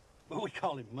Alexander, but we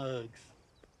call him Muggs.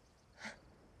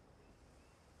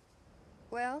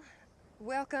 Well,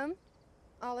 welcome,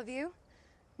 all of you.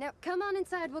 Now, come on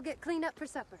inside. We'll get cleaned up for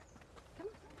supper. Come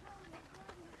on.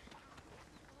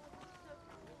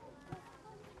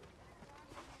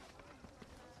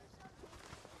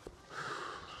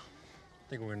 I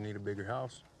think we're gonna need a bigger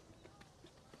house.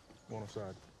 Go on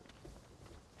outside.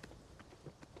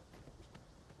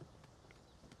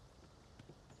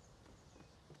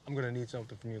 I'm gonna need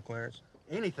something from you, Clarence.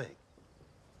 Anything.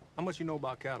 How much you know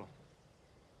about cattle?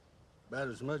 About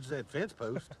as much as that fence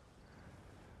post.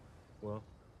 Well,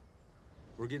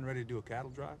 we're getting ready to do a cattle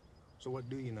drive, so what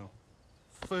do you know?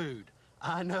 Food.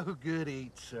 I know good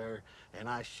eats, sir, and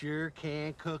I sure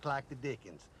can cook like the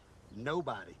Dickens.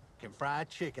 Nobody can fry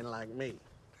chicken like me.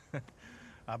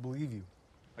 I believe you.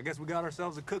 I guess we got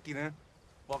ourselves a cookie then.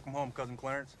 Welcome home, Cousin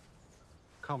Clarence.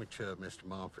 Call me Chub, Mr.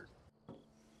 Montfort.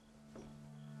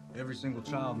 Every single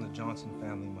child in the Johnson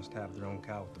family must have their own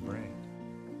cow with the brand.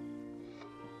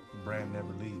 The brand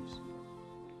never leaves.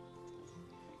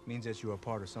 It means that you are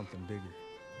part of something bigger.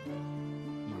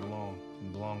 You belong,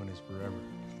 and belonging is forever.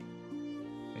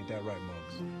 Ain't that right,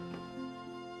 Muggs?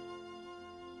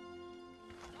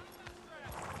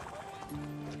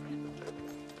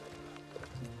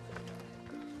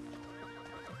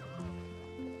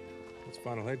 What's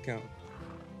final head count?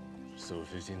 So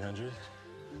 1,500.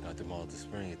 Got them all at the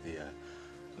spring at the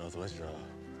Northwest draw.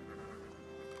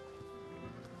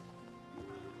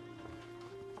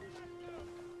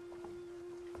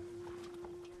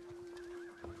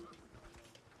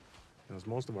 That was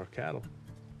most of our cattle.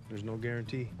 There's no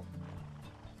guarantee.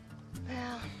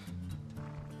 Well,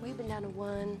 we've been down to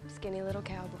one skinny little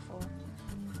cow before.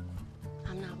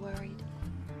 I'm not worried.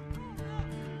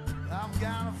 I've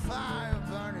got a fire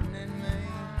burning in me,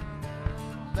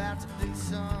 about to do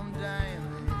some damage.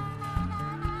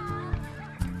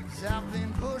 'Cause I've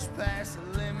been pushed past the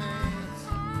limits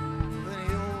with the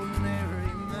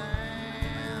ordinary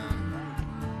man.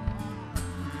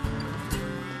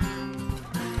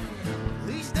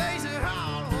 These days are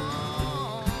hard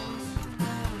ones,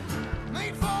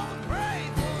 made for the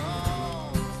brave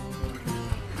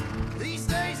ones. These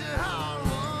days are hard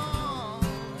ones.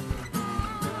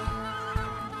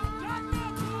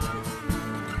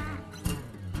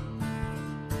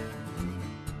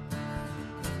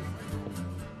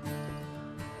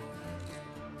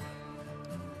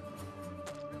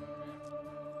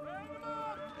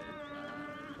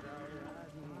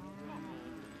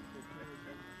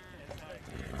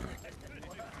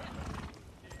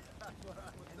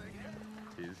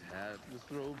 The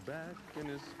throwback and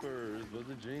his spurs was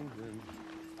a jingling.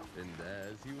 And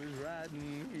as he was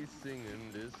riding, he's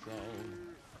singing this song.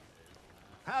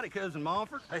 Howdy, Cousin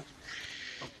Montfort. Hey.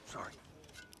 Oh, sorry.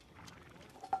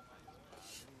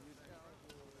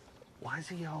 Why is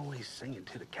he always singing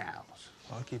to the cows?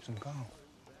 Well, it keeps him calm.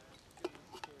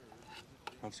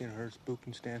 I've seen a herd spook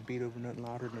and stampede over nothing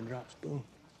louder than a drop spoon.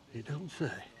 You don't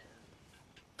say.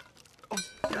 Oh,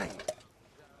 dang.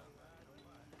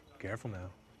 Careful now.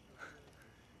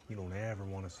 You don't ever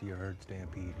want to see a herd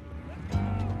stampede.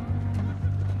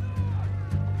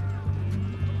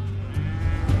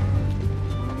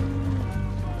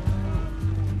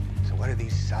 So what are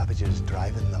these savages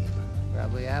driving them?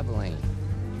 Probably Abilene.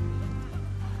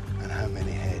 And how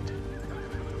many head?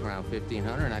 Around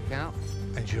 1,500, I count.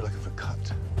 And you're looking for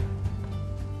cut?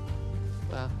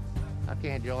 Well, I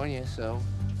can't join you, so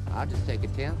I'll just take a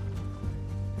 10.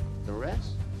 The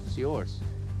rest is yours.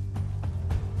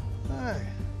 Hey,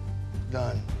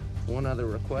 done. One other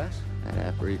request. That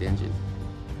half-breed engine.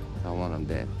 I want him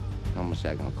dead. How much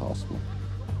that gonna cost me?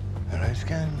 The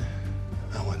Redskin,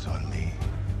 that one's on me.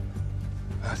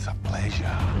 That's a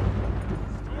pleasure.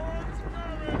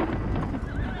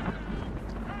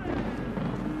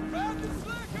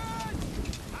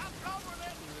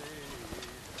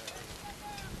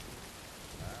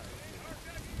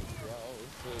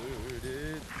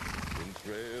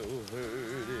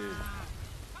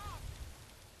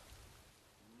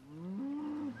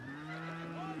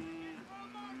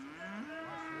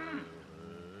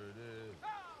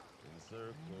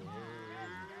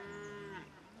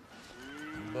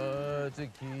 But to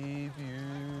keep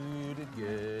you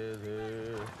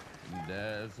together,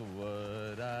 that's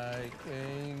what I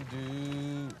can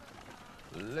do.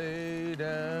 Lay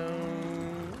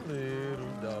down,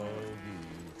 little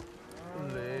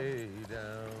doggy, lay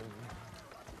down.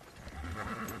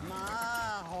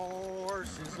 My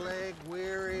horse is leg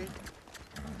weary,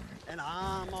 and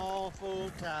I'm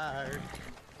awful tired.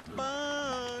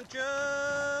 Bunch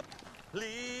up,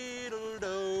 little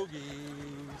doggies.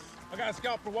 I got a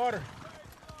scout for water.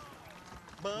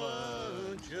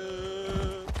 Bunch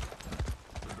up.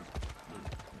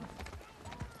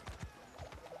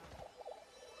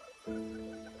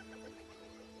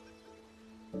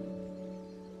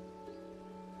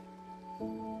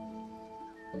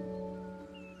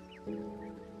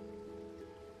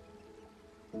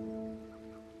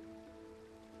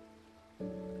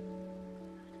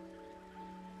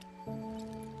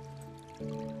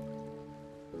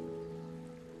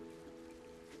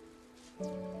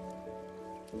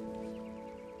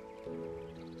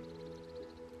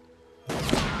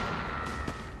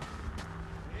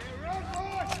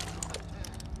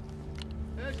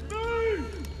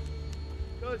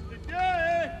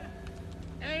 Today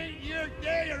ain't your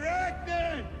day of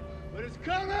reckoning, but it's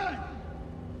coming.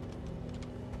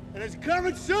 And it's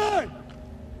coming soon.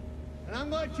 And I'm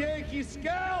gonna take your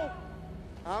scalp.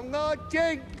 I'm gonna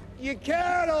take your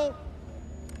cattle.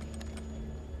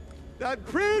 That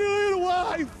pretty little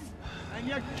wife and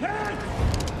your kids.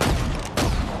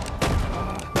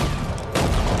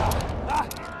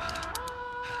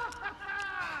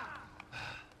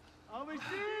 I'll be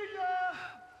seeing ya.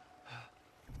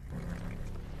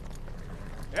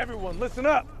 Everyone, listen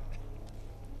up.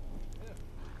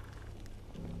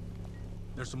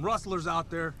 There's some rustlers out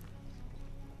there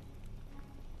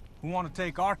who want to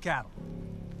take our cattle.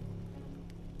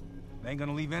 They ain't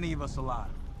gonna leave any of us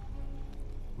alive.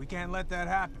 We can't let that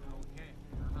happen.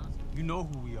 You know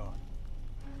who we are.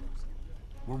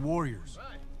 We're warriors.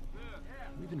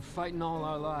 We've been fighting all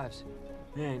our lives.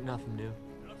 It ain't nothing new.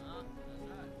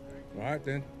 All right,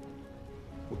 then.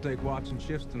 We'll take watch and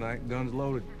shifts tonight, guns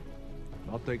loaded.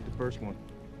 I'll take the first one.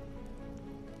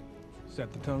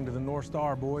 Set the tongue to the North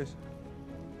Star, boys.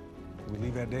 We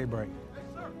leave at daybreak. Yes,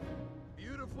 sir.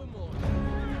 Beautiful morning.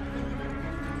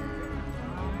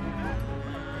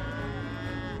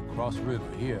 Cross the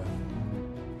river here,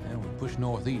 and we push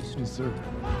northeast. Yes, sir.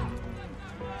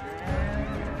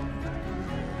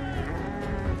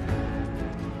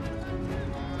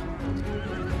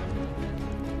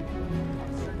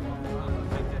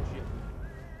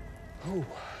 Oh,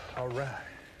 all right.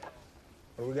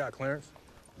 What do we got, Clarence?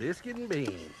 Biscuit and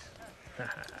beans.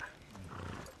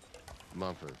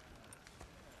 Mumford,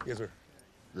 Yes, sir.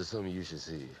 there's something you should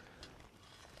see.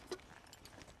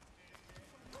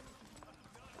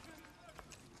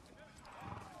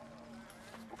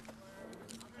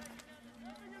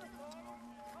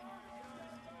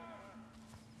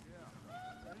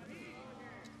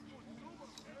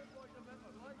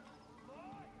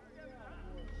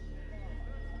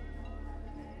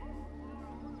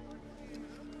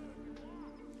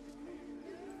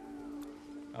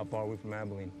 How far are we from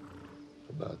Abilene?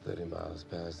 About 30 miles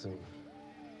past them.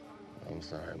 I'm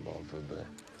sorry, Mumford, but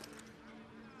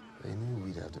they knew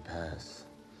we'd have to pass.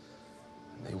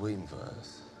 They waiting for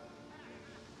us.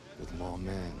 With more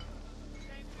men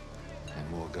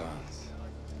and more guns.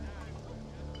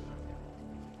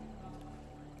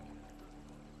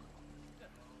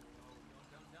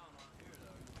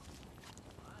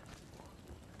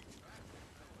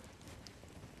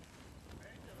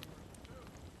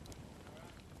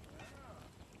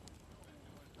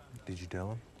 Did you tell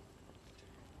him?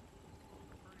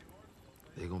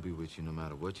 They're gonna be with you no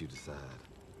matter what you decide.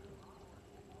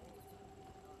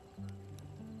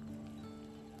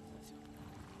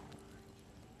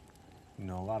 You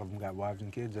know, a lot of them got wives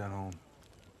and kids at home.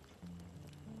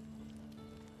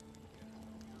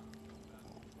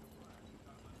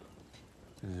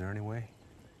 Is there any way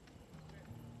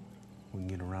we can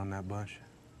get around that bunch?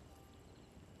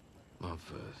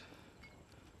 Mumford,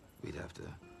 we'd have to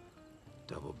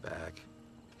double back,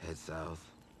 head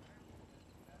south,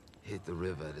 hit the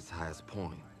river at its highest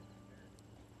point.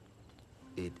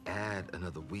 It'd add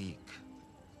another week.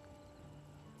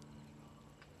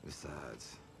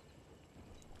 Besides,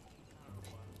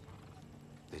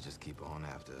 they just keep on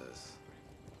after us.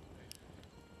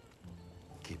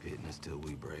 Keep hitting us till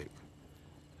we break.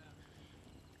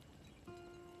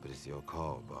 But it's your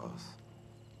call, boss.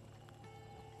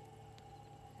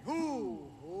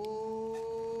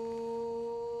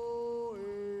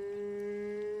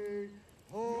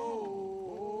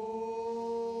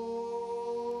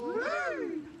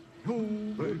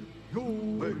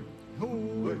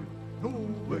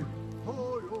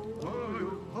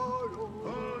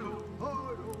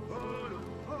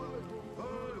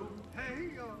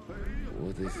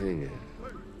 What they singing?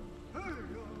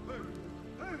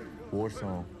 War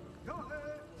song.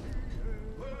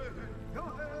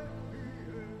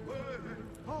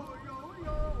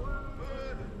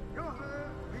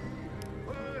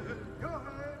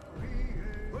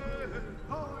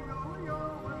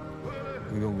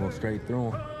 We gonna go straight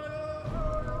through them.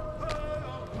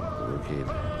 Okay.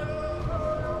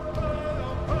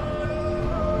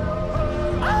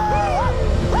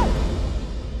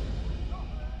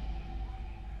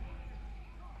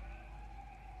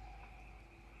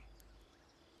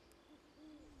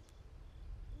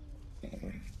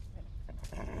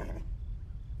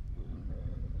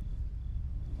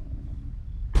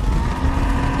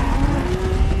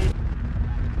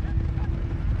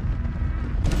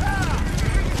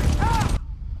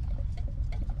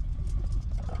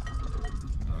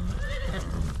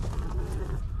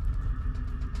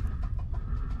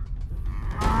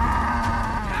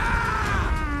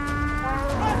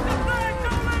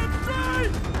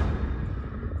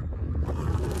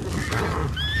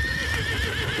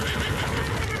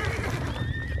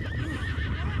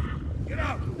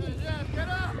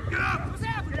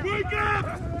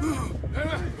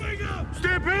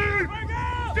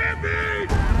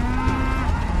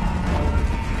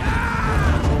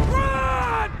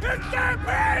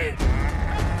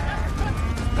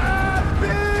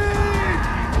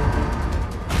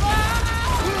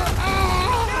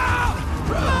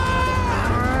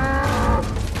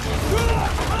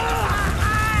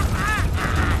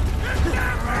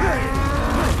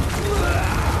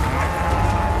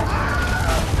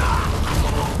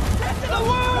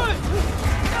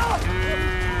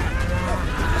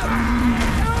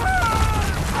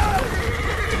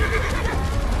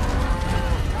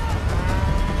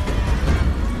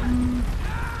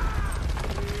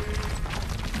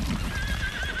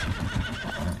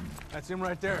 That's him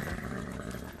right there.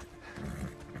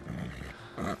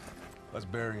 Let's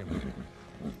bury him.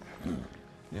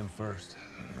 Him first.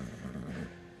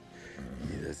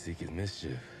 He that seeketh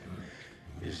mischief,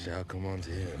 it shall come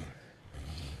unto him.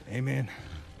 Amen.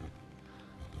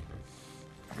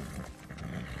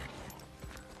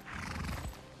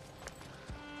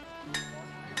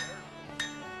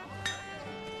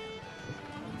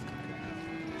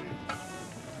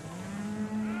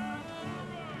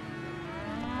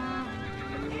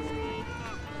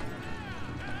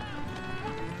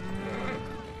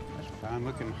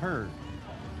 Fine-looking herd.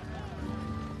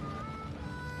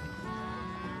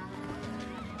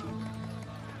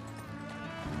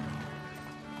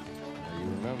 Now you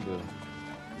remember,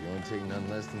 you don't take nothing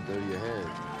less than 30 ahead.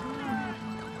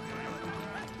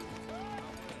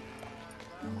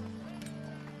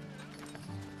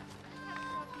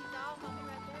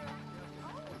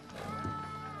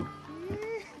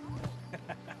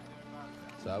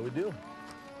 That's how we do.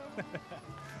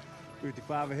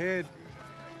 55 ahead.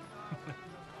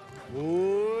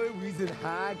 Boy, we's in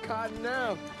high cotton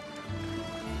now.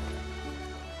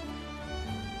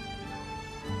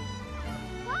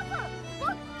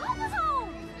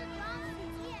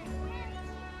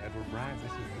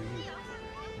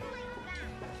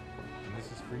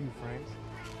 for you, Frank.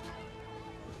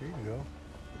 Here you go.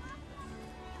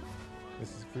 This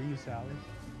is for you, Sally.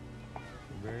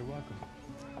 You're very welcome.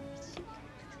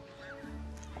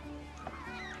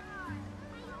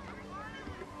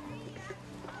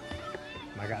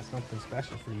 I got something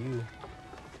special for you.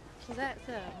 Is that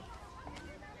so?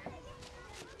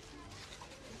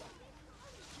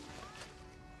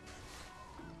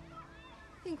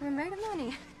 Think we're made of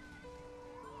money.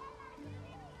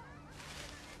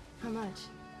 How much?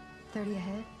 30 a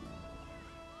head?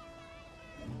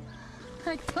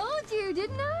 I told you,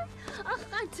 didn't I?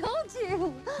 I told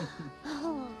you.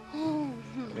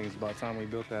 I think it's about time we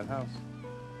built that house.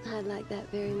 I'd like that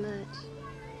very much.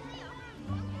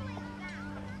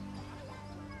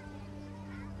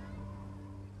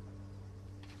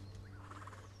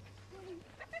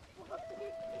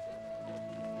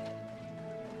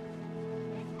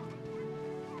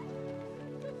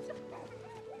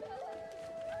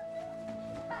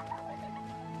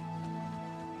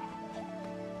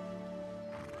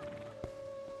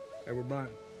 Hey, we're Brian.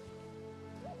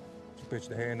 Did you pitch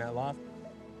the hay in that loft?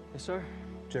 Yes, sir.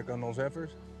 Check on those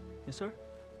heifers? Yes, sir.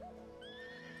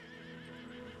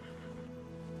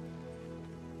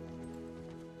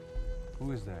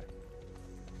 Who is that?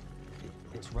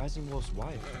 It's Rising Wolf's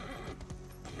wife.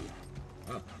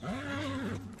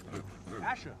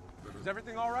 Asha, is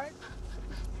everything all right?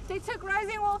 They took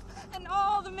Rising Wolf and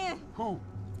all the men. Who?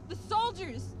 The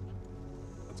soldiers.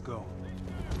 Let's go.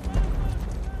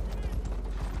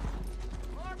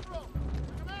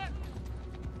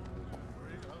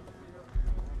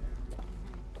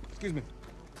 Excuse me.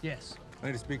 Yes. I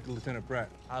need to speak to Lieutenant Pratt.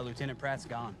 Lieutenant Pratt's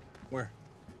gone. Where?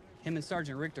 Him and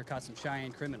Sergeant Richter caught some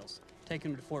Cheyenne criminals.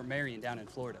 Taking them to Fort Marion down in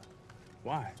Florida.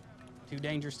 Why? Too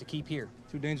dangerous to keep here.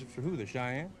 Too dangerous for who? The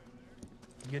Cheyenne?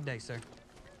 Good day, sir.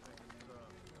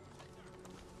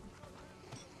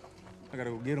 I gotta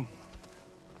go get them.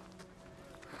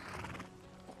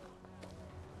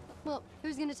 Well,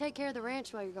 who's gonna take care of the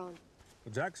ranch while you're gone?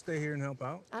 Will Jack stay here and help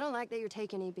out? I don't like that you're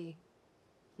taking EB.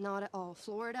 Not at all.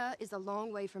 Florida is a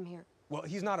long way from here. Well,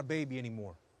 he's not a baby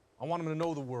anymore. I want him to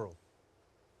know the world.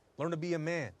 Learn to be a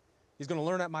man. He's gonna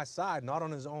learn at my side, not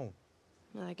on his own.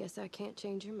 Well, I guess I can't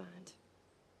change your mind.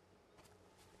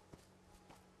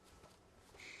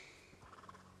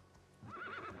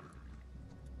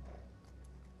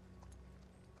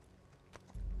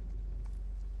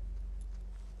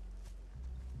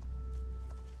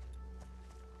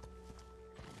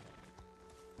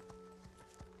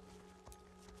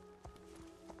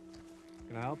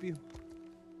 Can I help you?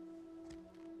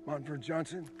 Montford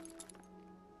Johnson?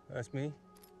 That's me.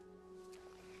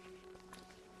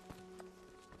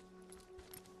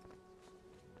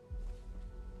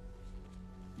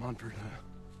 Montford,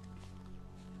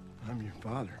 I'm your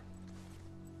father.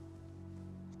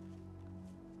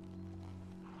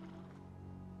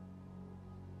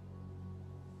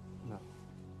 No.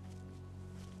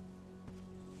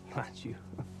 Not you.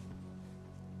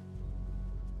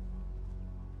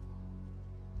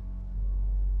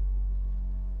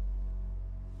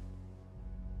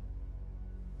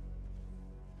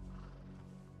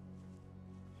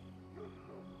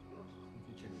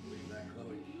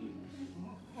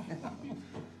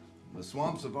 The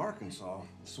swamps of Arkansas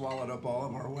swallowed up all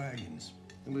of our wagons.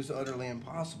 It was utterly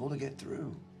impossible to get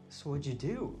through. So what'd you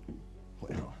do?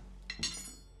 Well,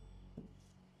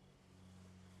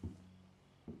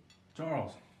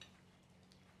 Charles.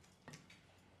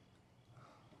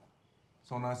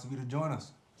 So nice of you to join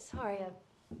us. Sorry,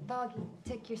 Boggy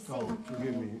took your seat. oh,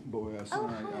 forgive me, boy. Oh,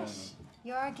 hush.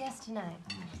 You're our guest tonight.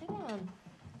 Sit down.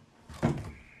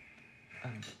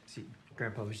 See,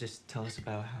 Grandpa was just telling us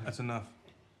about how... That's enough.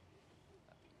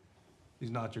 He's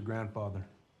not your grandfather.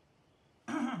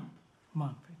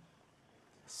 Montford,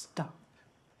 stop.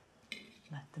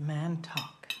 Let the man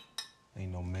talk.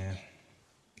 Ain't no man.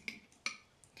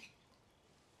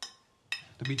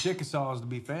 To be Chickasaw is to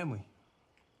be family.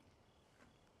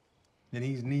 And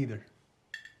he's neither.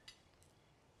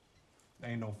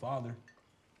 Ain't no father.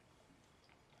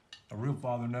 A real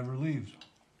father never leaves.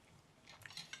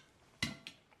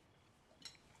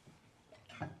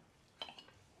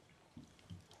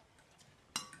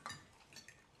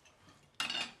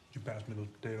 Could you pass me those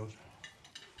potatoes?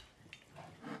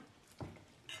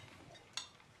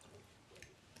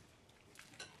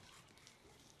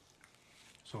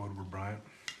 So, Edward Bryant,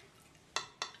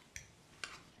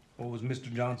 what was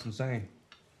Mr. Johnson saying?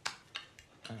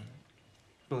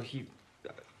 Well,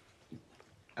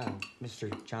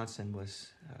 Mr. Johnson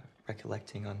was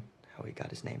recollecting on how he got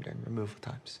his name during removal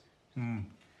times. Sounds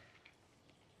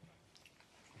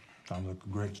like a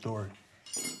great story.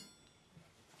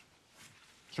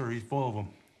 Sure, he's full of them.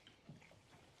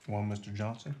 Well, Mr.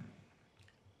 Johnson,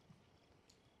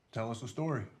 tell us a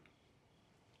story.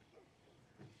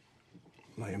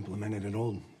 I implemented an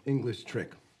old English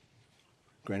trick.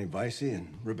 Granny Vicey and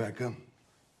Rebecca,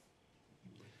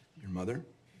 your mother,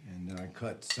 and I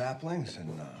cut saplings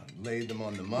and laid them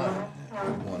on the mud,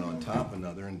 one on top of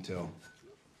another until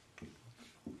it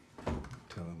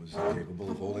was capable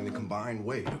of holding the combined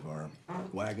weight of our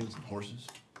wagons and horses.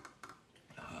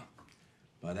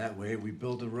 By that way, we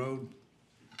built a road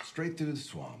straight through the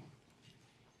swamp.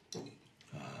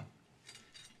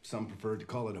 Some preferred to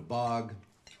call it a bog.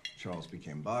 Charles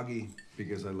became boggy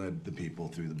because I led the people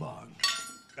through the bog.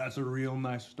 That's a real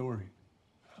nice story.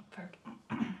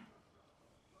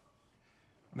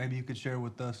 Maybe you could share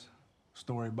with us a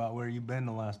story about where you've been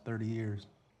the last 30 years.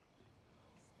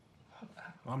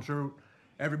 I'm sure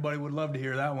everybody would love to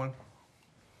hear that one.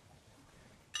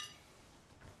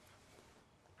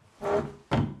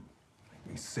 Make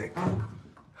me sick.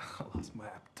 I lost my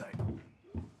appetite.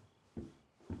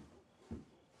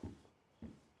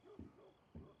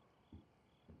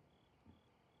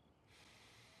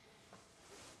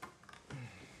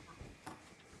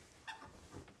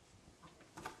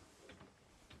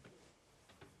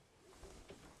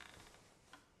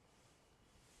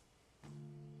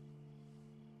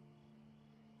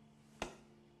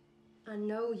 I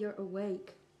know you're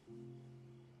awake.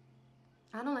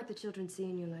 I don't like the children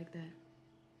seeing you like that.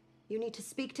 You need to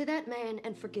speak to that man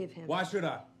and forgive him. Why should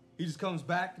I? He just comes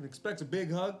back and expects a big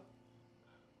hug?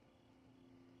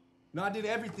 No, I did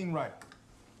everything right.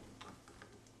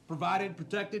 Provided,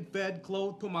 protected, fed,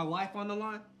 clothed, put my life on the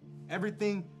line.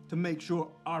 Everything to make sure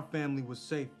our family was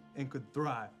safe and could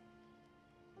thrive.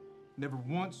 Never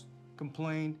once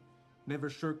complained, never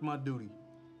shirked my duty.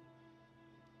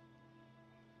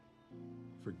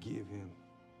 Forgive him.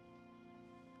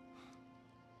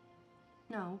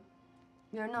 No,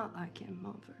 you're not like him,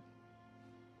 Montfort.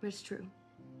 It's true.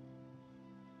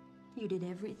 You did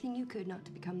everything you could not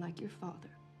to become like your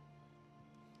father.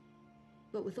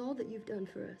 But with all that you've done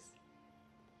for us,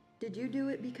 did you do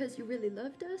it because you really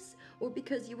loved us, or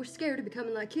because you were scared of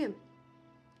becoming like him?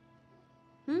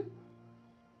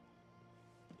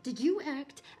 Did you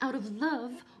act out of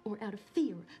love or out of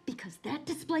fear? Because that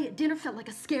display at dinner felt like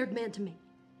a scared man to me.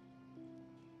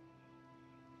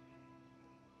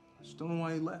 I just don't know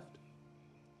why he left.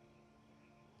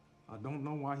 I don't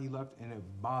know why he left, and it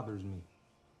bothers me.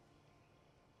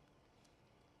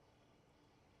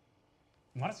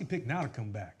 Why does he pick now to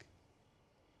come back?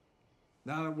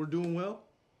 Now that we're doing well?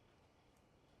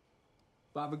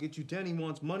 If I ever get you 10, he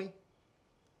wants money.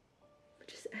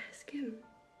 Just ask him,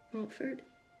 Montfort.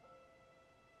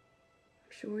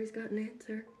 I'm sure he's got an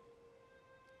answer.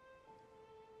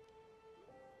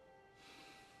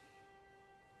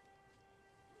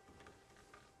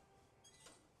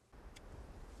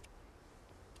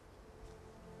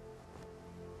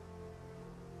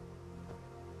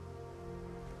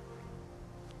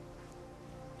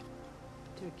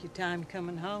 Took your time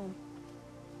coming home.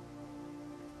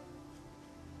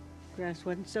 Grass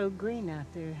wasn't so green out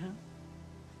there, huh?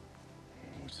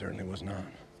 It certainly was not.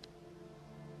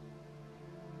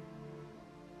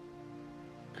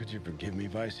 Could you forgive me,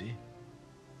 Vicey?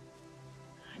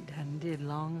 I done did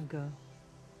long ago.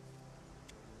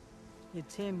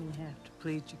 It's him you have to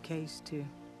plead your case to.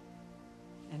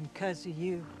 And 'cause of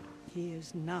you, he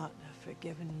is not a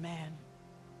forgiven man.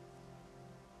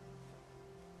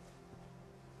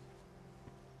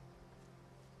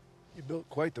 You built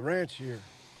quite the ranch here,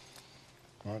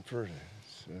 Montfort.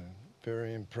 It's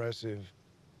very impressive.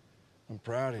 I'm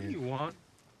proud of you. What do you want?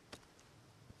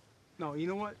 No, you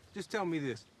know what? Just tell me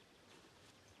this.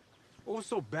 What was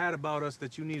so bad about us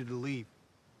that you needed to leave?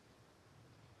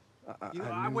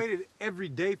 I waited every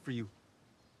day for you.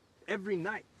 Every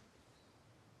night.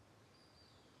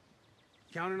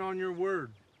 Counting on your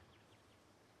word.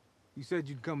 You said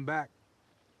you'd come back.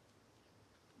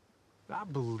 I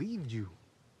believed you.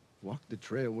 Walked the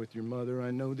trail with your mother.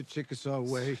 I know the Chickasaw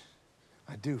way.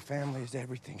 I do. Family is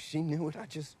everything. She knew it. I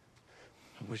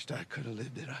wished I could have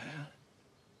lived it. I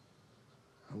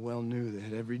well knew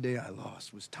that every day I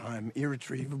lost was time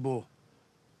irretrievable.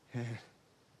 And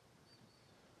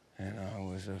I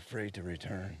was afraid to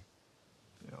return.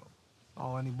 You know,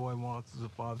 all any boy wants is a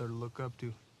father to look up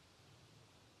to.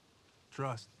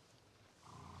 Trust.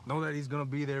 Know that he's gonna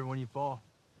be there when you fall.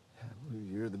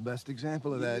 You're the best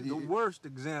example of that. The worst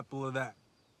example of that.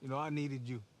 You know, I needed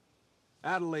you.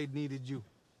 Adelaide needed you.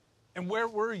 And where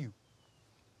were you?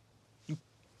 You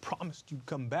promised you'd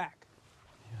come back.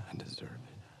 Yeah, I deserve it.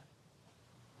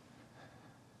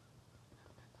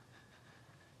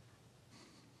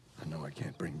 I know I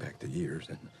can't bring back the years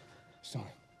and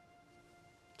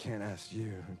can't ask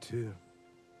you to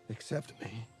accept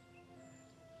me,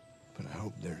 but I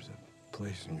hope there's a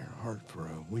place in your heart for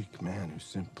a weak man who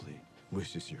simply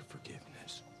wishes your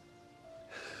forgiveness.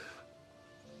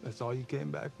 That's all you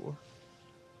came back for?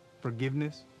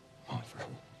 Forgiveness? Montford.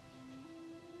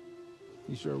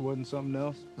 You sure it wasn't something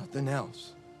else? Nothing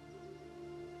else.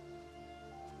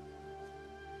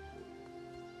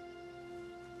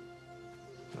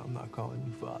 I'm not calling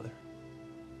you father.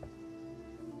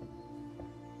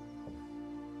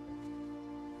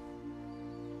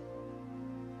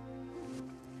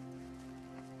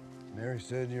 Mary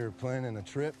said you were planning a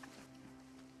trip.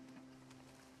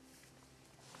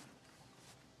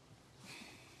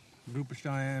 A group of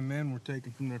Cheyenne men were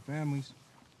taken from their families,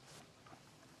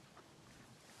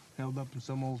 held up in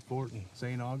some old fort in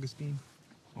St. Augustine.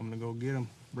 I'm gonna go get them,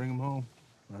 bring them home.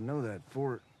 I know that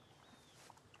fort.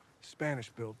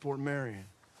 Spanish-built, Fort Marion.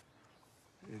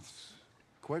 It's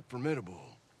quite formidable.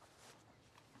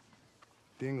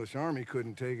 The English army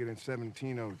couldn't take it in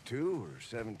 1702 or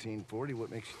 1740.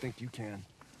 What makes you think you can?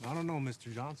 I don't know,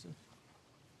 Mr. Johnson.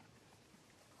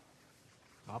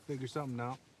 I'll figure something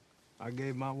out. I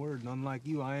gave my word, and unlike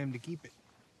you, I aim to keep it.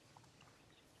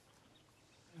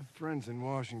 I have friends in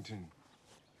Washington.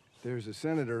 There's a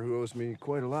senator who owes me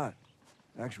quite a lot,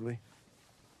 actually.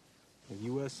 A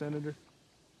U.S. senator?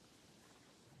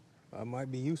 That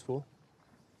might be useful.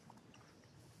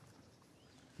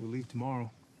 We'll leave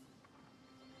tomorrow.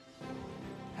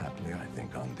 Haply I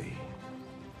think on thee,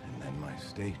 and then my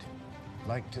state.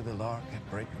 Like to the lark at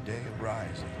break of day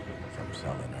arising from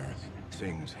sullen earth,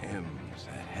 sings hymns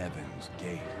at heaven's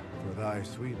gate. For thy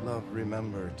sweet love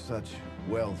remembered such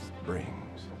wealth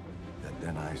brings, that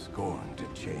then I scorn to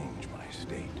change my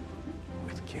state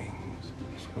with kings.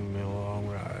 It's gonna be a long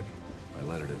ride. My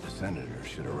letter to the senator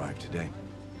should arrive today.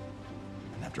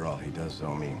 And after all, he does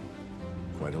owe me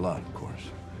quite a lot, of course.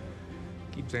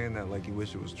 Keep saying that like you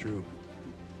wish it was true.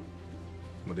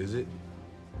 What is it?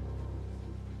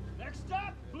 Next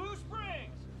stop, Blue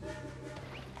Springs.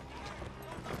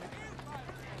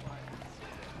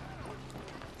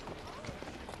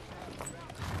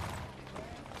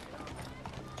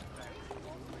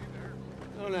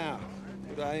 So now,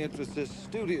 would I interest this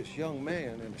studious young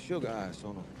man in sugar ice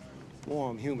on a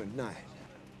warm, humid night?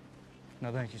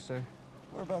 No, thank you, sir.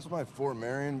 Whereabouts might Fort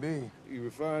Marion be? You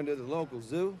referring to the local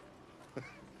zoo?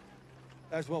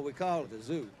 That's what we call it, a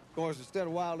zoo. Of course, instead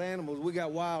of wild animals, we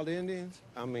got wild Indians.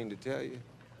 I mean to tell you,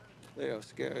 they are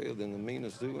scarier than the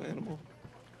meanest zoo animal.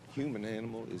 Human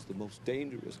animal is the most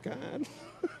dangerous kind.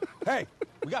 Hey,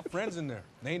 we got friends in there.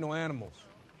 They ain't no animals.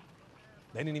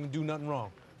 They didn't even do nothing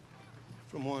wrong.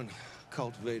 From one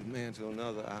cultivated man to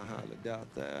another, I hardly doubt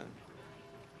that.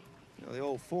 You know, the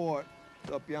old fort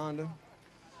up yonder,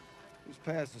 it was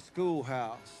past the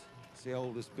schoolhouse. It's the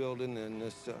oldest building in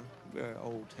this very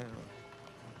old town.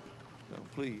 Now,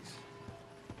 please,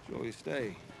 enjoy your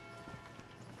stay,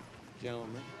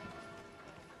 gentlemen.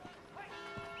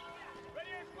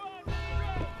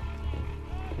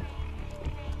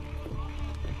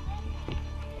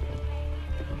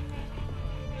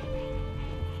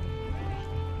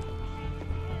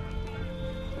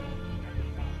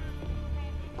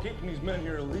 Keeping these men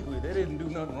here illegally, they didn't do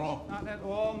nothing wrong. Not at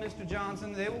all, Mr.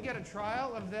 Johnson. They will get a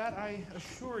trial of that, I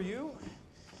assure you.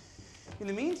 In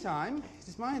the meantime, it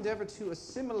is my endeavor to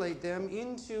assimilate them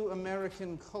into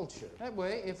American culture. That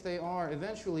way, if they are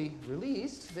eventually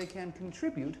released, they can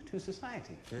contribute to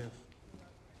society. Yes.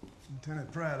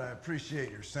 Lieutenant Pratt, I appreciate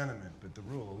your sentiment, but the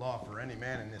rule of law for any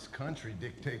man in this country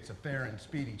dictates a fair and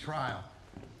speedy trial.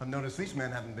 I've noticed these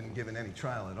men haven't been given any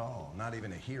trial at all, not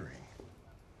even a hearing.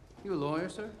 You a lawyer,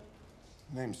 sir?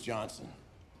 Name's Johnson.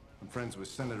 I'm friends with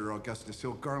Senator Augustus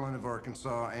Hill Garland of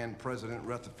Arkansas and President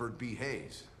Rutherford B.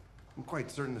 Hayes. I'm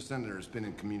quite certain the senator has been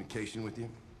in communication with you.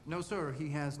 No, sir, he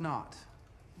has not.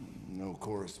 No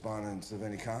correspondence of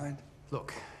any kind?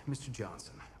 Look, Mr.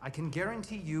 Johnson, I can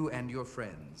guarantee you and your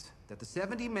friends that the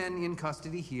 70 men in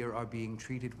custody here are being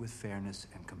treated with fairness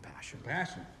and compassion.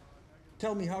 Compassion?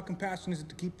 Tell me, how compassionate is it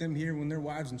to keep them here when their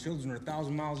wives and children are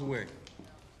 1,000 miles away?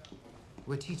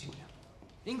 We're teaching them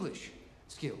English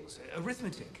skills,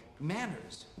 arithmetic,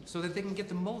 manners, so that they can get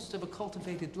the most of a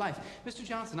cultivated life. Mr.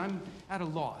 Johnson, I'm at a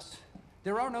loss.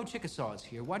 There are no Chickasaws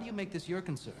here. Why do you make this your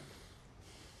concern?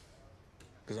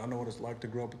 Because I know what it's like to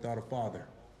grow up without a father.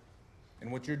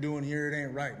 And what you're doing here, it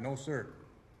ain't right. No, sir.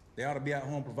 They ought to be at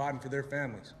home providing for their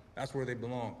families. That's where they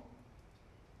belong.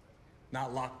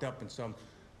 Not locked up in some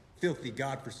filthy,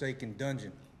 godforsaken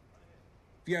dungeon.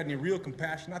 If you had any real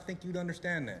compassion, I think you'd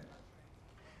understand that.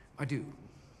 I do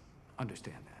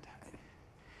understand that.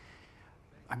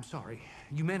 I'm sorry.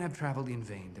 You men have traveled in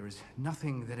vain. There is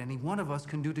nothing that any one of us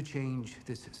can do to change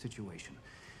this situation.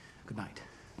 Good night.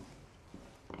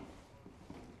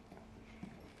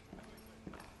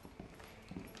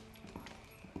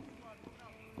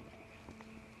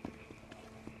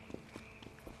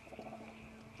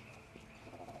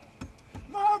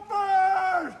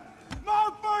 Mumford!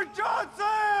 Mumford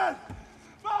Johnson!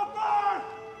 Mumford!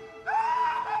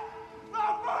 Ah!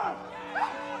 Mumford!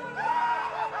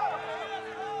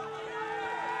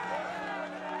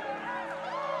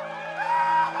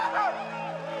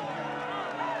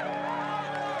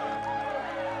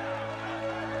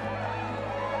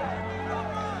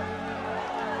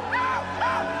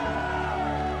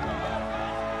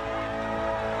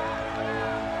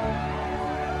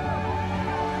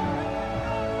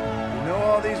 You know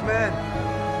all these men?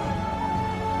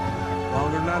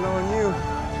 Longer than I knowing you.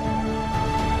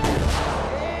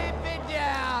 Keep it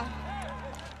down!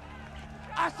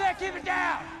 I said keep it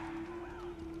down!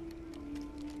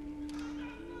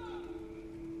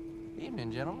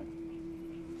 Evening, gentlemen.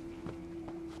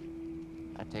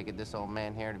 I take it this old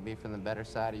man here to be from the better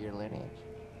side of your lineage.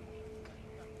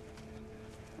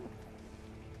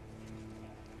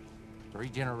 Three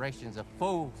generations of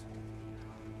fools.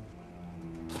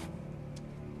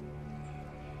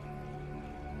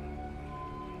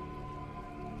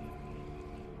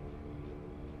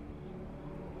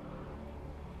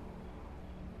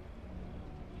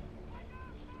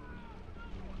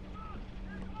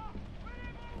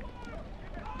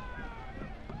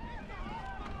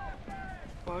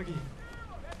 Buggy.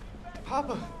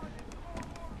 Papa.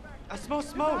 I smell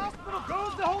smoke. Hospital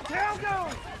goes, the whole town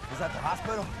goes! Is that the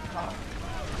hospital?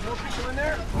 No people in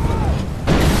there?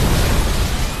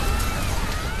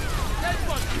 Hey,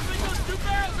 bud, you think those two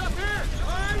barrels up here?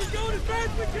 All right, we're going as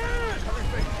fast as we can!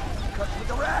 Cut with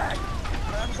the rag!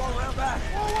 I'm going around back.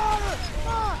 More water!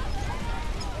 Come on!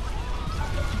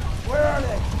 Where are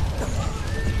they?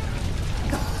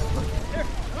 Here,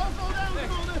 don't go down,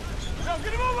 come on, no,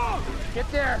 get him over! Get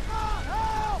there!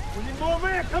 Help! We need more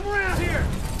men! Come around here!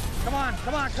 Come on,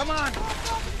 come on, come on!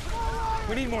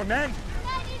 We need more men!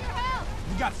 I need your help!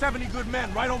 We got 70 good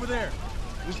men right over there.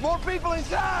 There's more people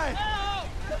inside! Help!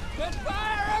 There's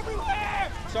fire everywhere!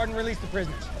 Sergeant, release the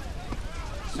prisoners.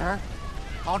 Sir,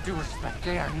 all due respect,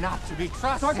 they are not to be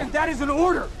trusted. Sergeant, that is an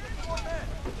order.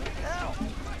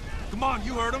 Come on,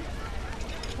 you heard him.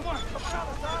 Come on, come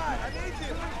outside! I need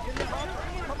you!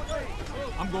 Come with me!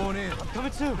 I'm going in. I'm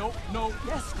coming too. No, no.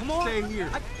 Yes, come on. Stay here.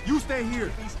 You stay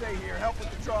here. You stay here, help with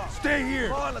the truck. Stay here.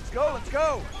 Come on, let's go, let's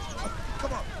go!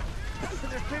 Come on.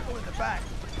 There's people in the back.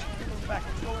 People in the back,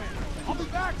 let's go in. I'll be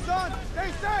back, son!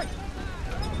 Stay safe!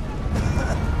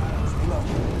 Stay low.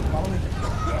 Follow me.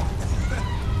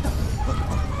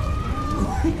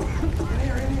 In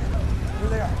here, in here. Here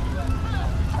they are.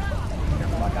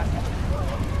 Careful, I got you.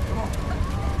 Come on.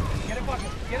 Get a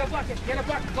bucket, get a bucket, get a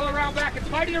bucket. Go around back, it's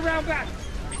mighty around back.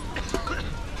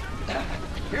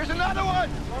 Here's another one!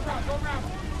 Go around, go around.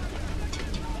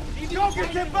 Go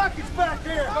get them buckets back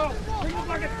here! Go, bring the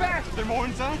buckets back. Is there more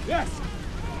inside? Yes.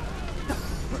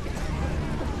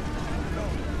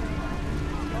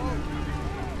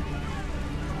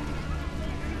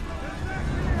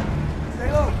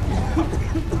 Stay low.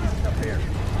 Up here.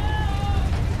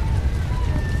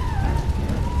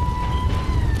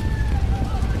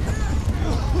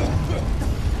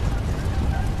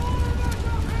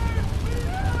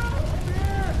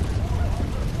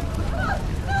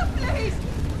 Please!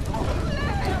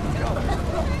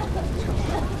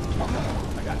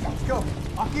 I got you. Let's go.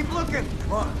 I'll keep looking.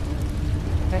 Come on.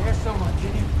 Hey, here's someone.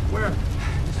 Can you? Where?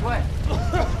 This way.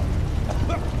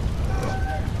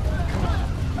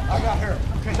 I got her.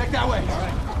 Okay, take that way. All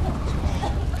right.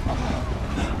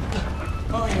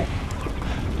 Oh, yeah.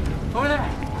 Over there.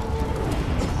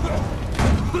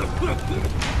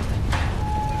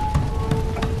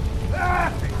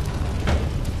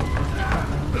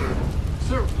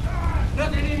 Sir,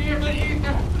 nothing in here but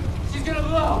ether. She's gonna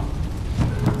blow.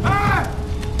 Ah!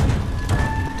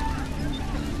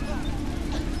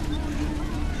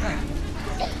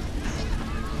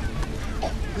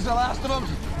 This is the last of them.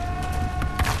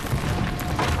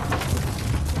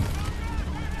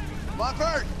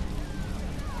 Montford!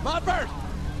 Montford!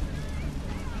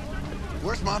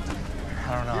 Where's Montford? I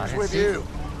don't know. He's with you.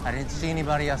 I didn't see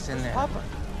anybody else in there. Papa.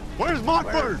 Where's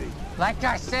Montford? Like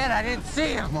I said, I didn't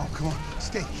see him. Come on.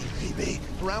 Stay here, PB.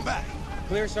 Around back.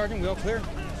 Clear, Sergeant, we all clear?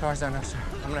 As far as I know, sir.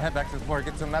 I'm gonna head back to the fort,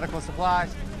 get some medical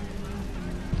supplies.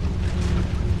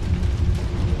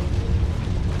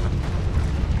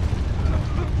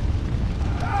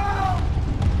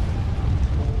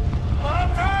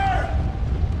 Montford!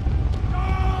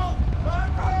 No!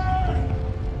 Montford!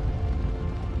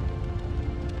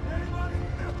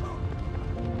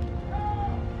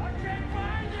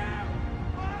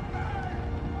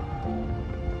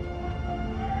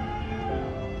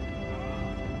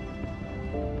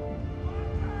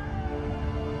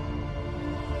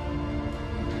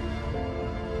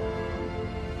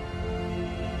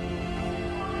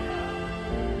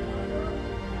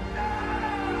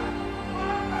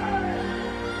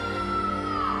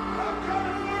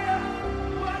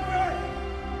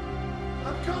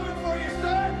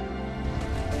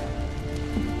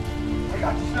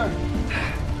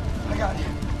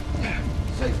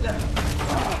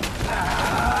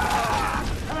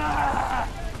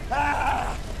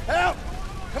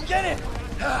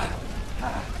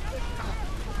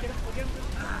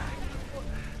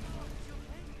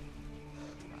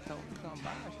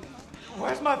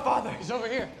 over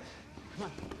here. Come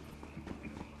on.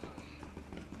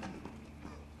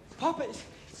 Papa, is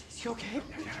he okay? Yeah,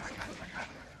 I got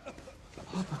it.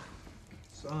 Papa.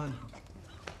 Son.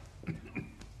 I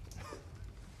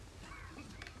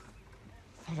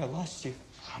thought I lost you.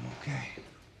 I'm okay.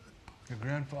 Your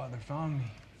grandfather found me.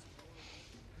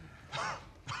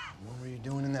 What were you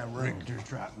doing in that room? Richter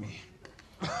trapped me.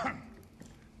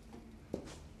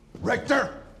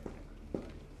 Richter!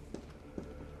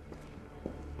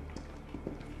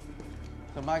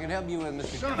 Something I can help you with,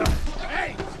 Mr. Son of a...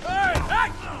 Hey! Hey!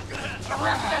 Hey!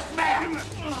 Arrest this man!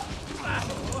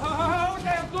 What the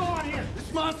hell's going on here?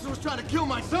 This monster was trying to kill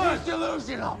my son! He's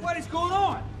delusional! What is going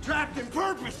on? Trapped him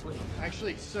purposely!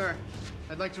 Actually, sir,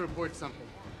 I'd like to report something.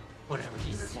 Whatever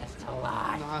he says to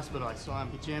lie. In the hospital, I saw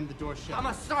him. He jammed the door shut. I'm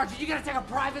a sergeant. You gotta take a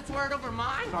private's word over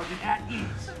mine? Sergeant, at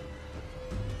ease.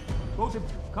 Both of you,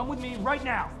 come with me right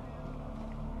now.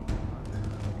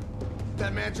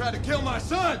 That man tried to kill my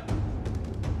son!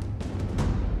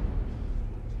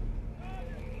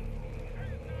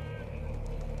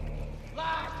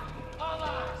 Lies! All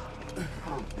lies!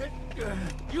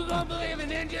 You gonna believe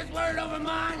an Indian's word over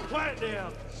mine? Quiet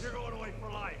down. You're going away for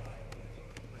life.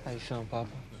 How you feeling, Papa?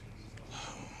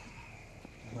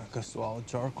 Like a swallowed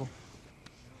charcoal.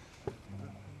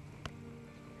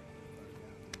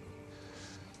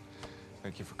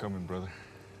 Thank you for coming, brother.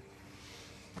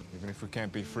 Even if we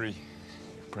can't be free,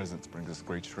 your presence brings us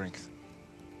great strength.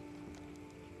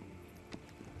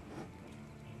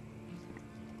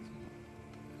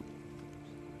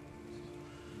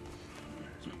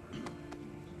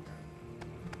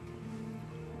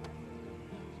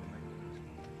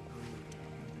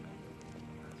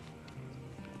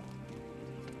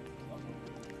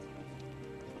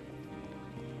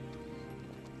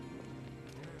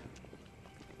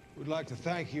 We'd like to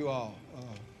thank you all.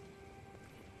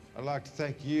 I'd like to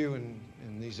thank you and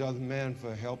these other men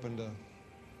for helping to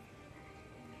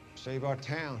save our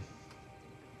town.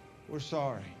 We're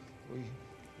sorry.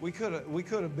 We could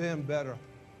have been better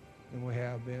than we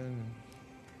have been.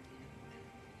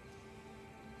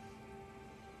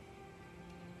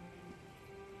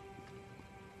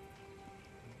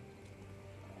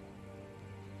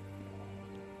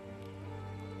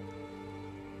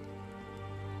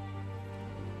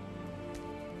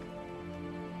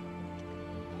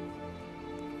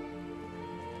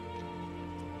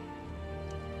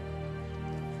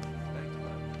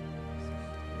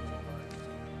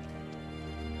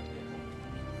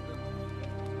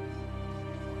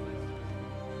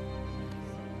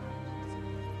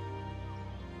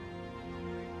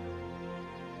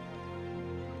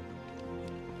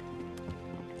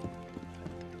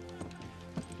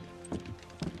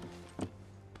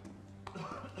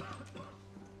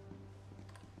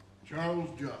 Charles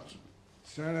Johnson.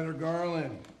 Senator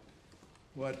Garland,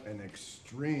 what an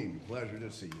extreme pleasure to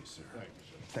see you, sir. Thank you,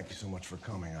 sir. Thank you so much for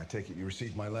coming. I take it you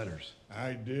received my letters.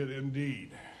 I did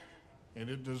indeed. And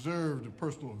it deserved a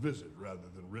personal visit rather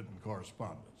than written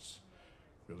correspondence.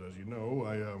 Because as you know,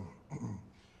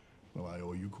 well, I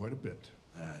owe you quite a bit.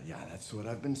 Yeah, that's what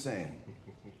I've been saying.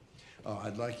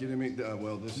 I'd like you to meet,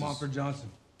 well, this Montford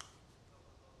Johnson.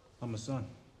 I'm a son.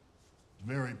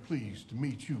 Very pleased to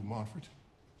meet you, Montford.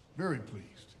 Very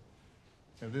pleased.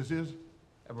 And this is?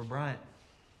 Edward Bryant.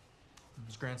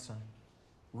 His grandson.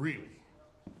 Really?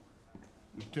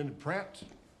 Lieutenant Pratt?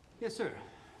 Yes, sir.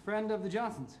 Friend of the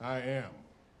Johnsons. I am.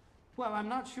 Well, I'm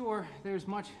not sure there's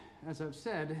much, as I've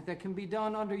said, that can be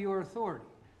done under your authority.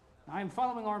 I'm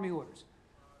following Army orders.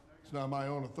 It's not my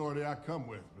own authority I come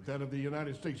with, but that of the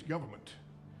United States government.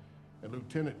 And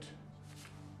Lieutenant,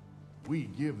 we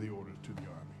give the orders to the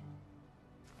Army.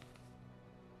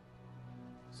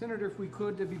 Senator, if we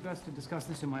could, it'd be best to discuss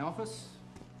this in my office.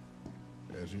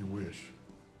 As you wish.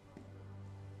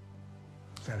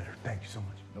 Senator, thank you so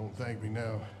much. Don't thank me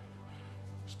now.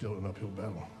 Still an uphill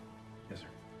battle. Yes, sir.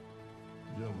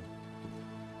 Gentlemen.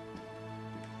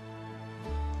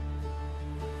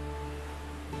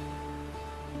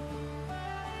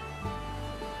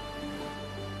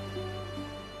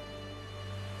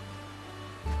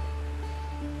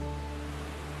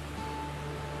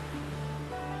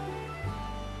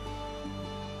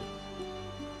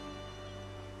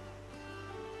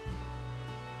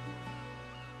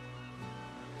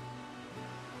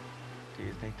 Do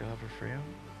you think they'll ever free him?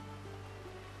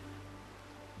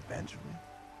 Eventually,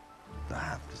 I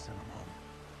have to send him home.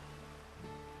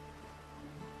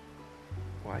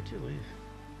 Why'd you leave?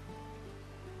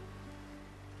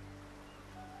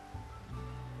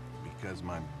 Because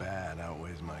my bad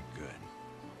outweighs my good.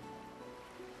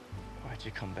 Why'd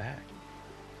you come back?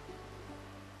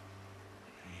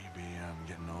 Maybe I'm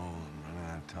getting old and running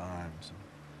out of time, so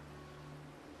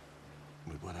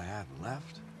have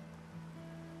left,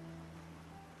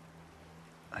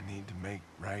 I need to make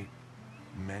right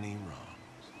many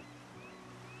wrongs.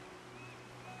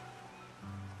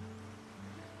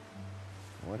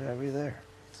 What have you there?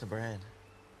 It's a brand.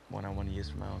 One I want to use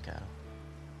for my own cattle.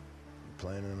 You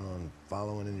planning on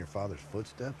following in your father's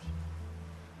footsteps?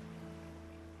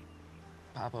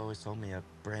 Papa always told me a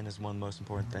brand is one of the most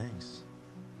important things.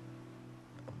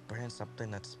 A brand's something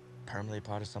that's permanently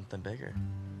part of something bigger.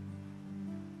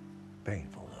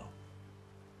 Painful, though.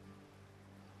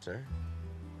 Sure.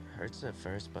 Hurts at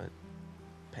first, but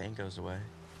pain goes away.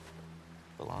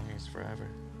 Belonging's forever.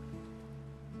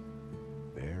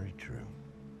 Very true.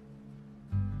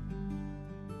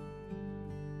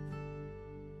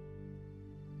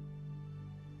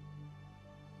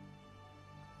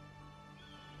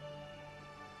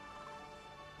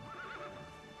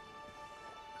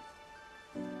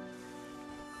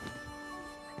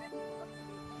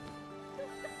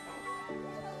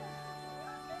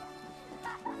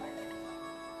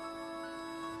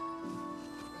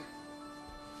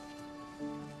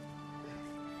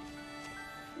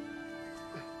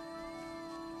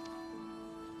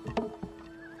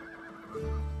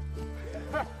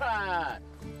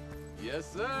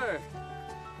 Yes, sir.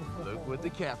 Look what the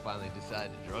cat finally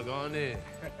decided to drug on in.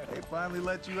 They finally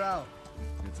let you out.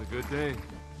 It's a good day.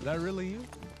 Is that really you?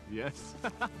 Yes.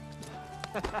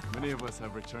 Many of us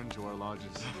have returned to our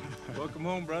lodges. Welcome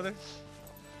home, brother.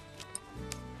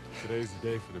 Today's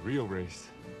the day for the real race.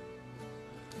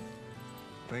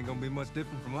 Ain't gonna be much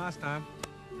different from last time.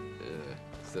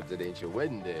 Except it ain't your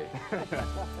wedding day. Let's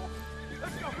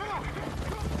go, come on!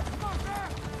 Come on, man!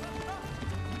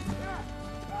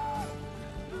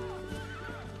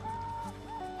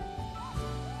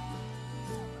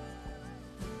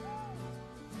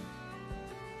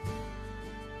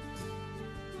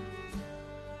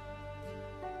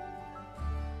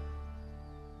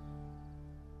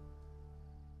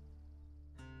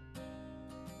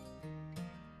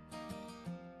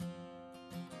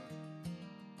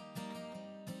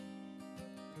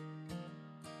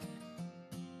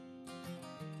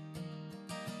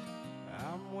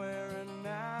 I'm wearing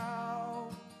now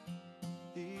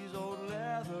these old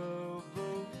leather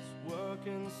boots,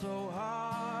 working so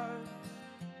hard,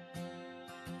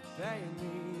 paying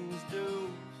these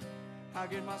dues. I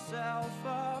get myself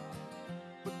up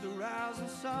with the rising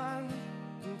sun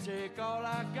and take all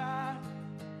I got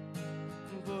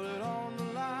and put it on the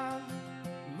line.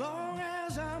 Long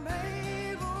as I'm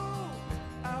able,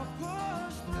 I'll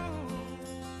push through.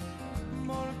 I'm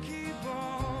gonna keep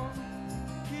on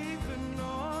keeping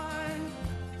on.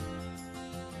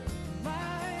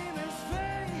 My aim is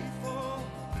faithful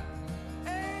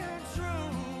and true.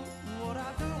 What I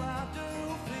do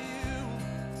for you.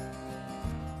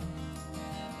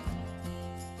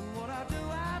 What I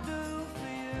do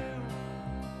for you.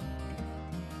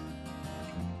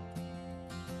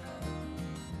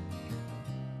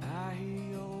 I hear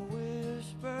your whisper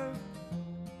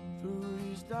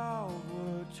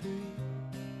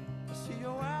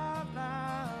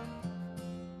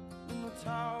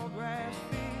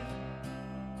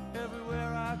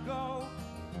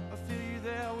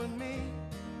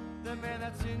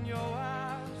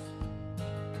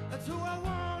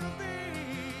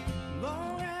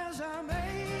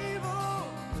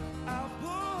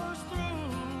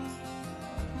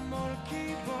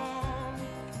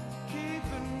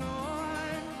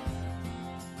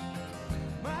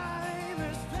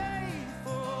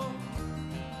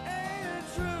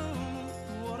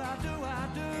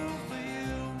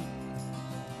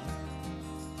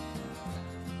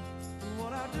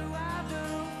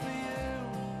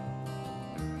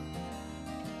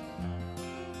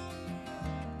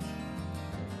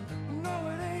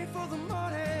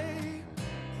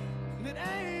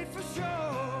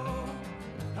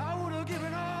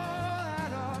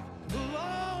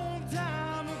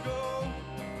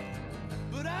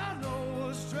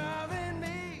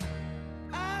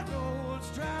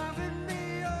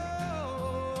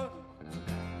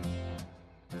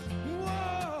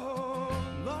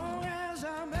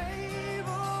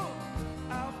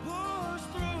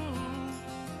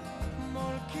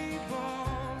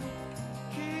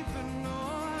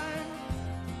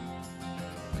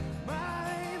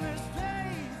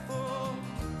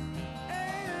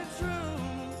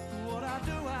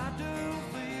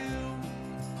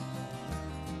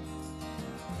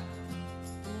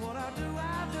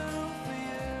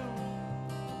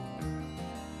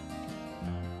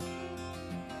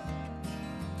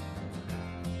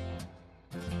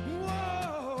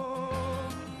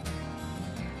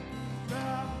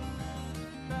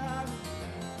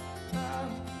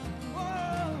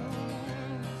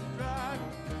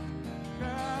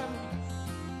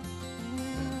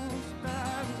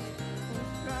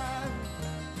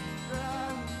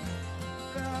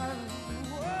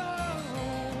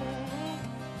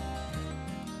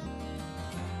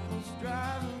ghost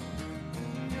driver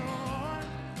in your